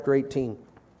 Luke chapter 18.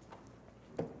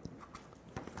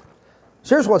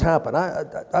 So here's what's happened.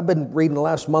 I've been reading the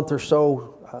last month or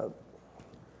so.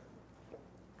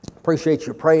 Appreciate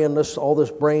you praying all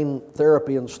this brain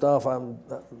therapy and stuff. I'm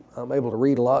able to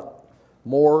read a lot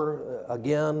more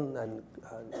again and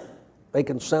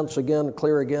making sense again,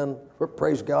 clear again.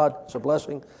 Praise God. It's a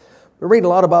blessing. We're reading a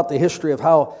lot about the history of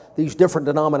how these different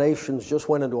denominations just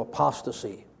went into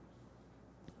apostasy.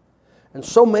 And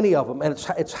so many of them, and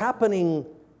it's happening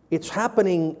It's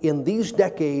happening in these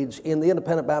decades in the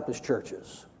independent Baptist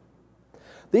churches.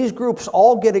 These groups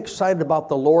all get excited about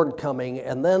the Lord coming,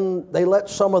 and then they let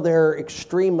some of their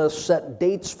extremists set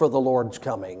dates for the Lord's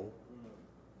coming.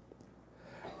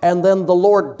 And then the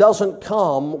Lord doesn't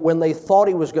come when they thought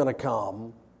He was going to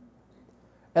come,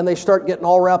 and they start getting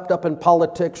all wrapped up in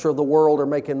politics or the world or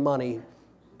making money.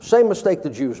 Same mistake the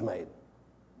Jews made.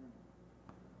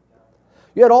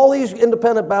 You had all these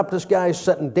independent Baptist guys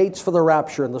setting dates for the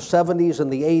rapture in the 70s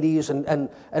and the 80s,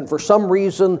 and for some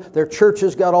reason their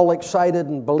churches got all excited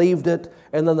and believed it,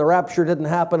 and then the rapture didn't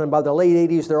happen, and by the late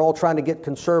 80s they're all trying to get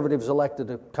conservatives elected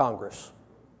to Congress.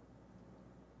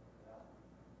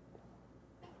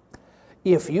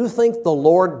 If you think the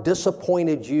Lord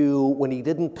disappointed you when He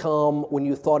didn't come when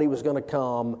you thought He was going to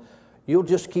come, you'll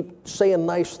just keep saying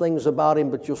nice things about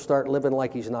Him, but you'll start living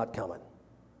like He's not coming.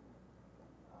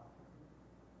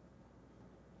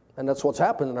 And that's what's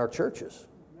happened in our churches.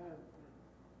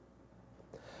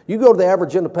 You go to the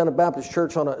average independent Baptist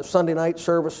church on a Sunday night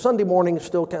service, Sunday morning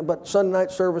still can, but Sunday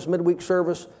night service, midweek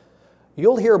service,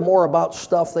 you'll hear more about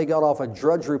stuff they got off a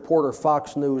Drudge Report or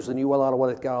Fox News than you will out of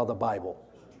what they got out of the Bible.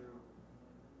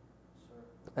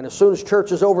 And as soon as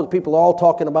church is over, the people are all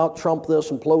talking about Trump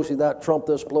this and Pelosi that, Trump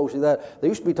this, Pelosi that. They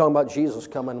used to be talking about Jesus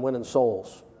coming and winning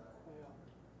souls.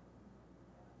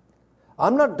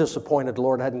 I'm not disappointed the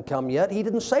Lord hadn't come yet. He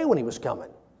didn't say when He was coming.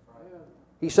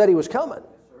 He said He was coming.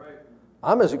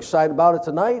 I'm as excited about it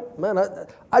tonight. Man,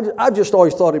 I just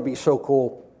always thought it'd be so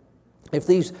cool if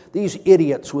these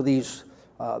idiots with these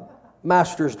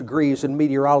master's degrees in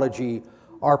meteorology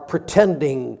are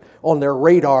pretending on their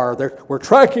radar we're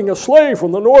tracking a sleigh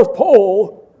from the North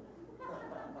Pole.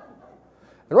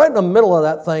 And right in the middle of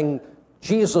that thing,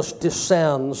 Jesus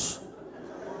descends.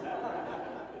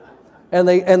 And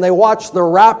they watch the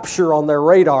rapture on their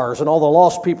radars, and all the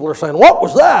lost people are saying, "What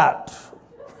was that?"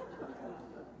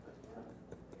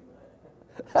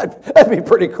 That'd be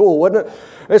pretty cool, wouldn't it?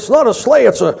 It's not a sleigh;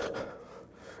 it's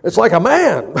like a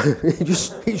man.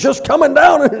 He's just coming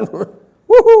down, and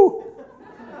woohoo!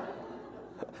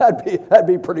 That'd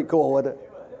be pretty cool, wouldn't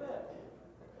it?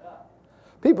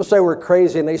 People say we're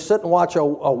crazy, and they sit and watch a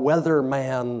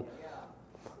weatherman.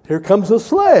 Here comes a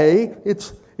sleigh.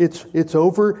 It's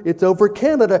over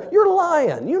Canada. You're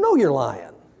lying. You know you're lying.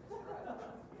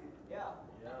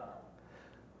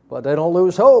 But they don't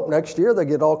lose hope. Next year they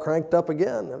get all cranked up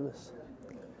again.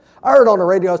 I heard on the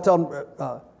radio, I was telling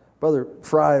Brother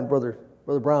Fry and Brother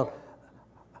Brown,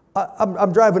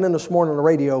 I'm driving in this morning on the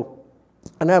radio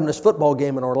and having this football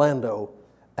game in Orlando,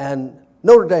 and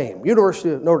Notre Dame, University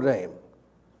of Notre Dame,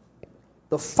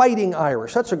 the Fighting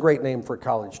Irish. That's a great name for a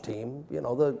college team. You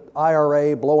know, the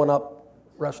IRA blowing up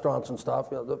restaurants and stuff,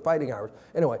 you know, the Fighting Irish.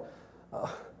 Anyway,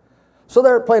 so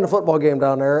they're playing a football game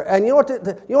down there, and you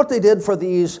know what they did for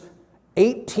these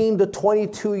 18 to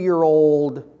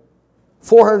 22-year-old,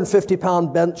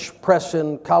 450-pound bench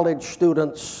pressing college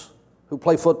students who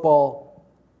play football?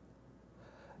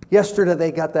 Yesterday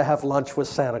they got to have lunch with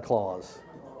Santa Claus.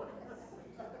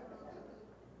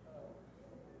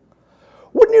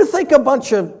 Wouldn't you think a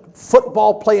bunch of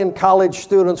football-playing college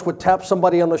students would tap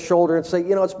somebody on the shoulder and say,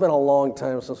 "You know, it's been a long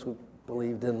time since we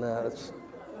believed in that.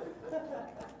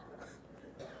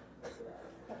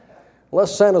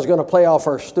 Unless Santa's going to pay off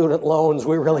our student loans,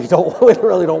 we really don't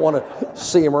want to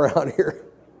see him around here."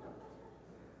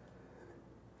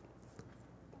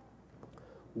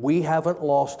 We haven't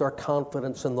lost our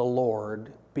confidence in the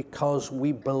Lord because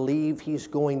we believe He's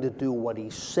going to do what He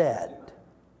said.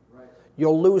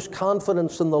 You'll lose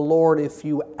confidence in the Lord if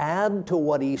you add to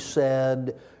what He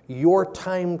said your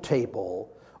timetable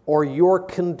or your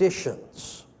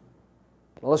conditions.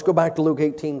 Now let's go back to Luke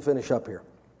 18, finish up here.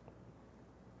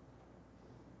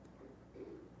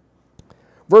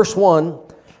 Verse 1,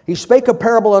 He spake a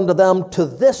parable unto them to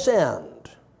this end,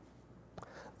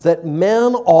 that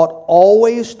men ought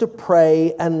always to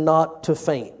pray and not to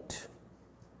faint.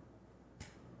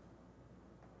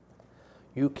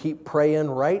 You keep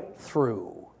praying right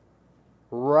through.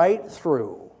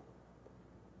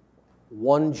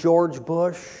 One George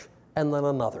Bush and then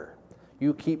another.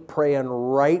 You keep praying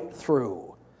right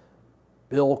through.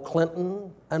 Bill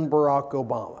Clinton and Barack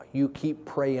Obama. You keep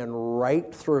praying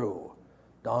right through.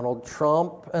 Donald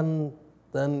Trump and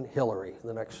then Hillary,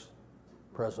 the next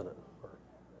president.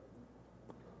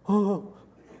 Oh,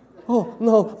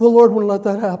 no, the Lord wouldn't let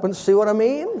that happen. See what I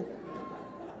mean?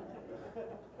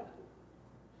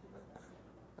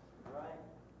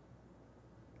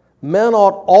 Men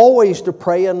ought always to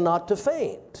pray and not to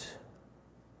faint.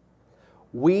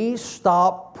 We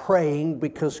stop praying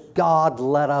because God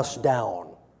let us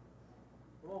down.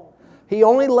 He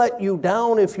only let you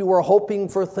down if you were hoping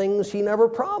for things He never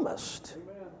promised.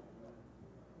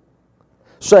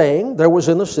 Saying, there was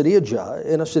in a city a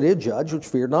judge which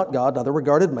feared not God, neither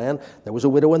regarded man. There was a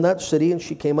widow in that city, and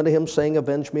she came unto him, saying,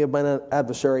 Avenge me of mine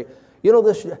adversary. You know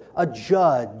this, a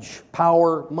judge,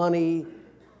 power, money,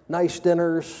 nice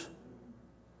dinners,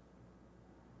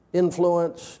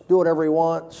 influence, do whatever he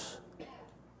wants.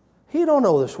 He don't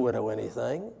owe this widow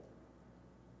anything.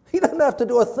 He doesn't have to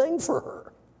do a thing for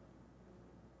her.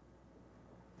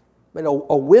 I mean,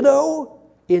 a widow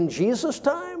in Jesus'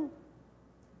 time?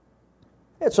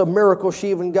 It's a miracle she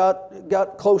even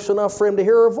got close enough for him to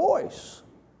hear her voice.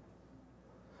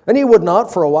 And he would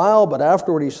not for a while, but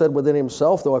afterward he said within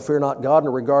himself, Though I fear not God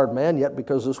nor regard man, yet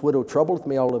because this widow troubleth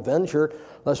me, I will avenge her,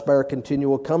 lest by her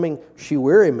continual coming she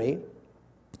weary me.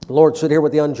 The Lord said, Hear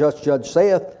what the unjust judge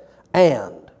saith,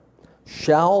 and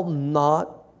shall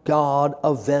not God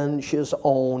avenge His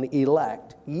own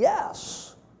elect?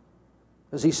 Yes,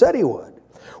 as He said He would.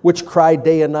 Which cried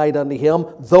day and night unto Him,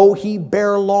 though He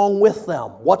bear long with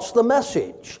them. What's the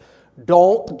message?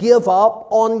 Don't give up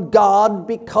on God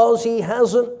because He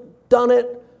hasn't done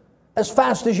it as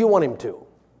fast as you want Him to.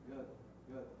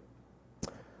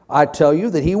 I tell you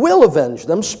that He will avenge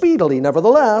them speedily.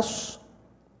 Nevertheless,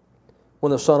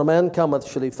 when the Son of Man cometh,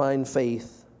 shall He find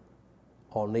faith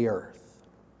on the earth?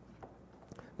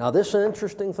 Now this is an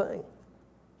interesting thing.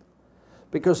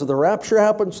 Because if the rapture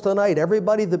happens tonight,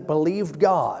 everybody that believed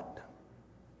God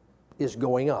is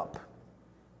going up.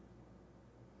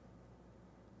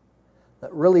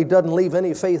 That really doesn't leave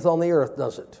any faith on the earth,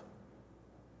 does it?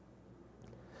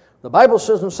 The Bible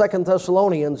says in 2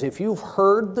 Thessalonians, if you've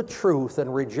heard the truth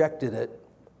and rejected it,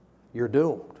 you're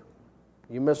doomed.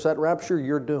 You miss that rapture,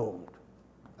 you're doomed.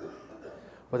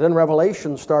 But then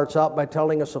Revelation starts out by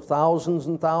telling us of thousands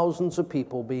and thousands of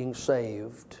people being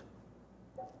saved,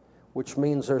 which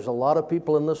means there's a lot of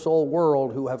people in this old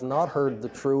world who have not heard the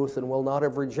truth and will not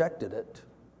have rejected it,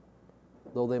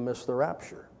 though they missed the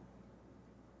rapture.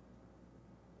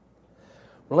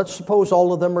 Well, let's suppose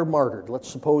all of them are martyred. Let's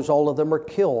suppose all of them are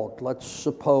killed. Let's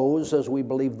suppose, as we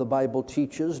believe the Bible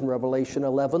teaches in Revelation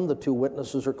 11, the two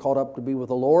witnesses are caught up to be with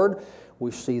the Lord.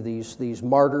 We see these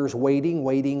martyrs waiting,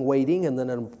 and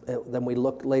then we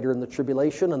look later in the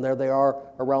tribulation, and there they are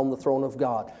around the throne of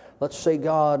God. Let's say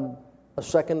God, a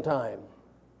second time,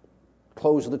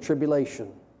 close of the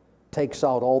tribulation, takes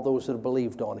out all those that have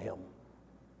believed on Him.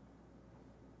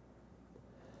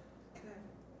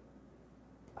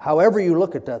 However you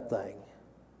look at that thing,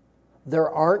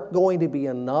 there aren't going to be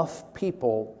enough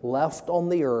people left on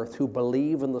the earth who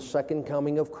believe in the second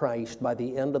coming of Christ by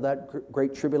the end of that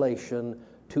great tribulation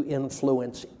to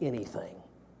influence anything.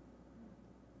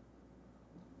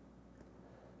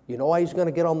 You know why He's going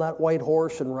to get on that white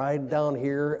horse and ride down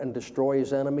here and destroy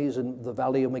His enemies in the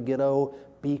valley of Megiddo?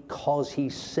 Because He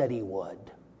said He would.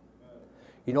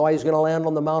 You know why He's going to land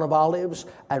on the Mount of Olives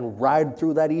and ride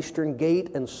through that eastern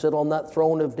gate and sit on that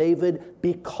throne of David?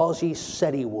 Because He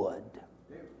said He would.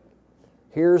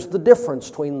 Here's the difference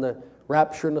between the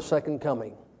rapture and the second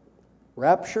coming.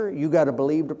 Rapture, you got to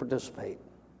believe to participate.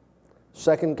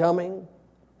 Second coming,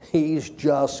 He's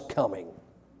just coming.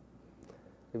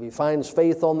 If He finds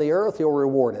faith on the earth, He'll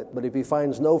reward it. But if He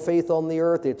finds no faith on the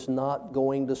earth, it's not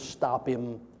going to stop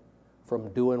Him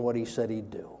from doing what He said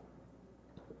He'd do.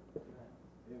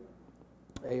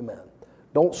 Amen.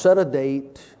 Don't set a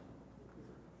date.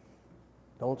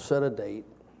 Don't set a date.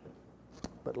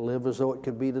 But live as though it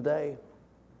could be today.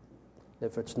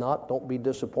 If it's not, don't be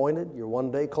disappointed. You're one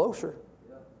day closer.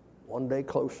 One day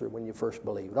closer when you first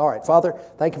believed. All right, Father,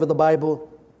 thank You for the Bible.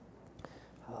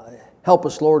 Help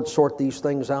us, Lord, sort these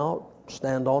things out.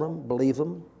 Stand on them, believe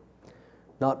them.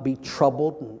 Not be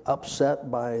troubled and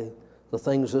upset by the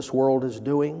things this world is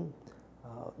doing.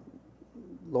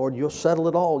 Lord, You'll settle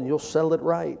it all. You'll settle it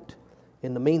right.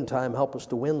 In the meantime, help us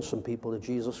to win some people to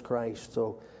Jesus Christ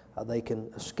so they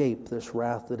can escape this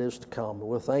wrath that is to come. And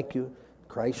we'll thank You in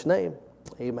Christ's name.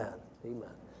 Amen. Amen.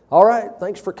 All right.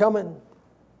 Thanks for coming.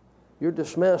 You're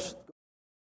dismissed.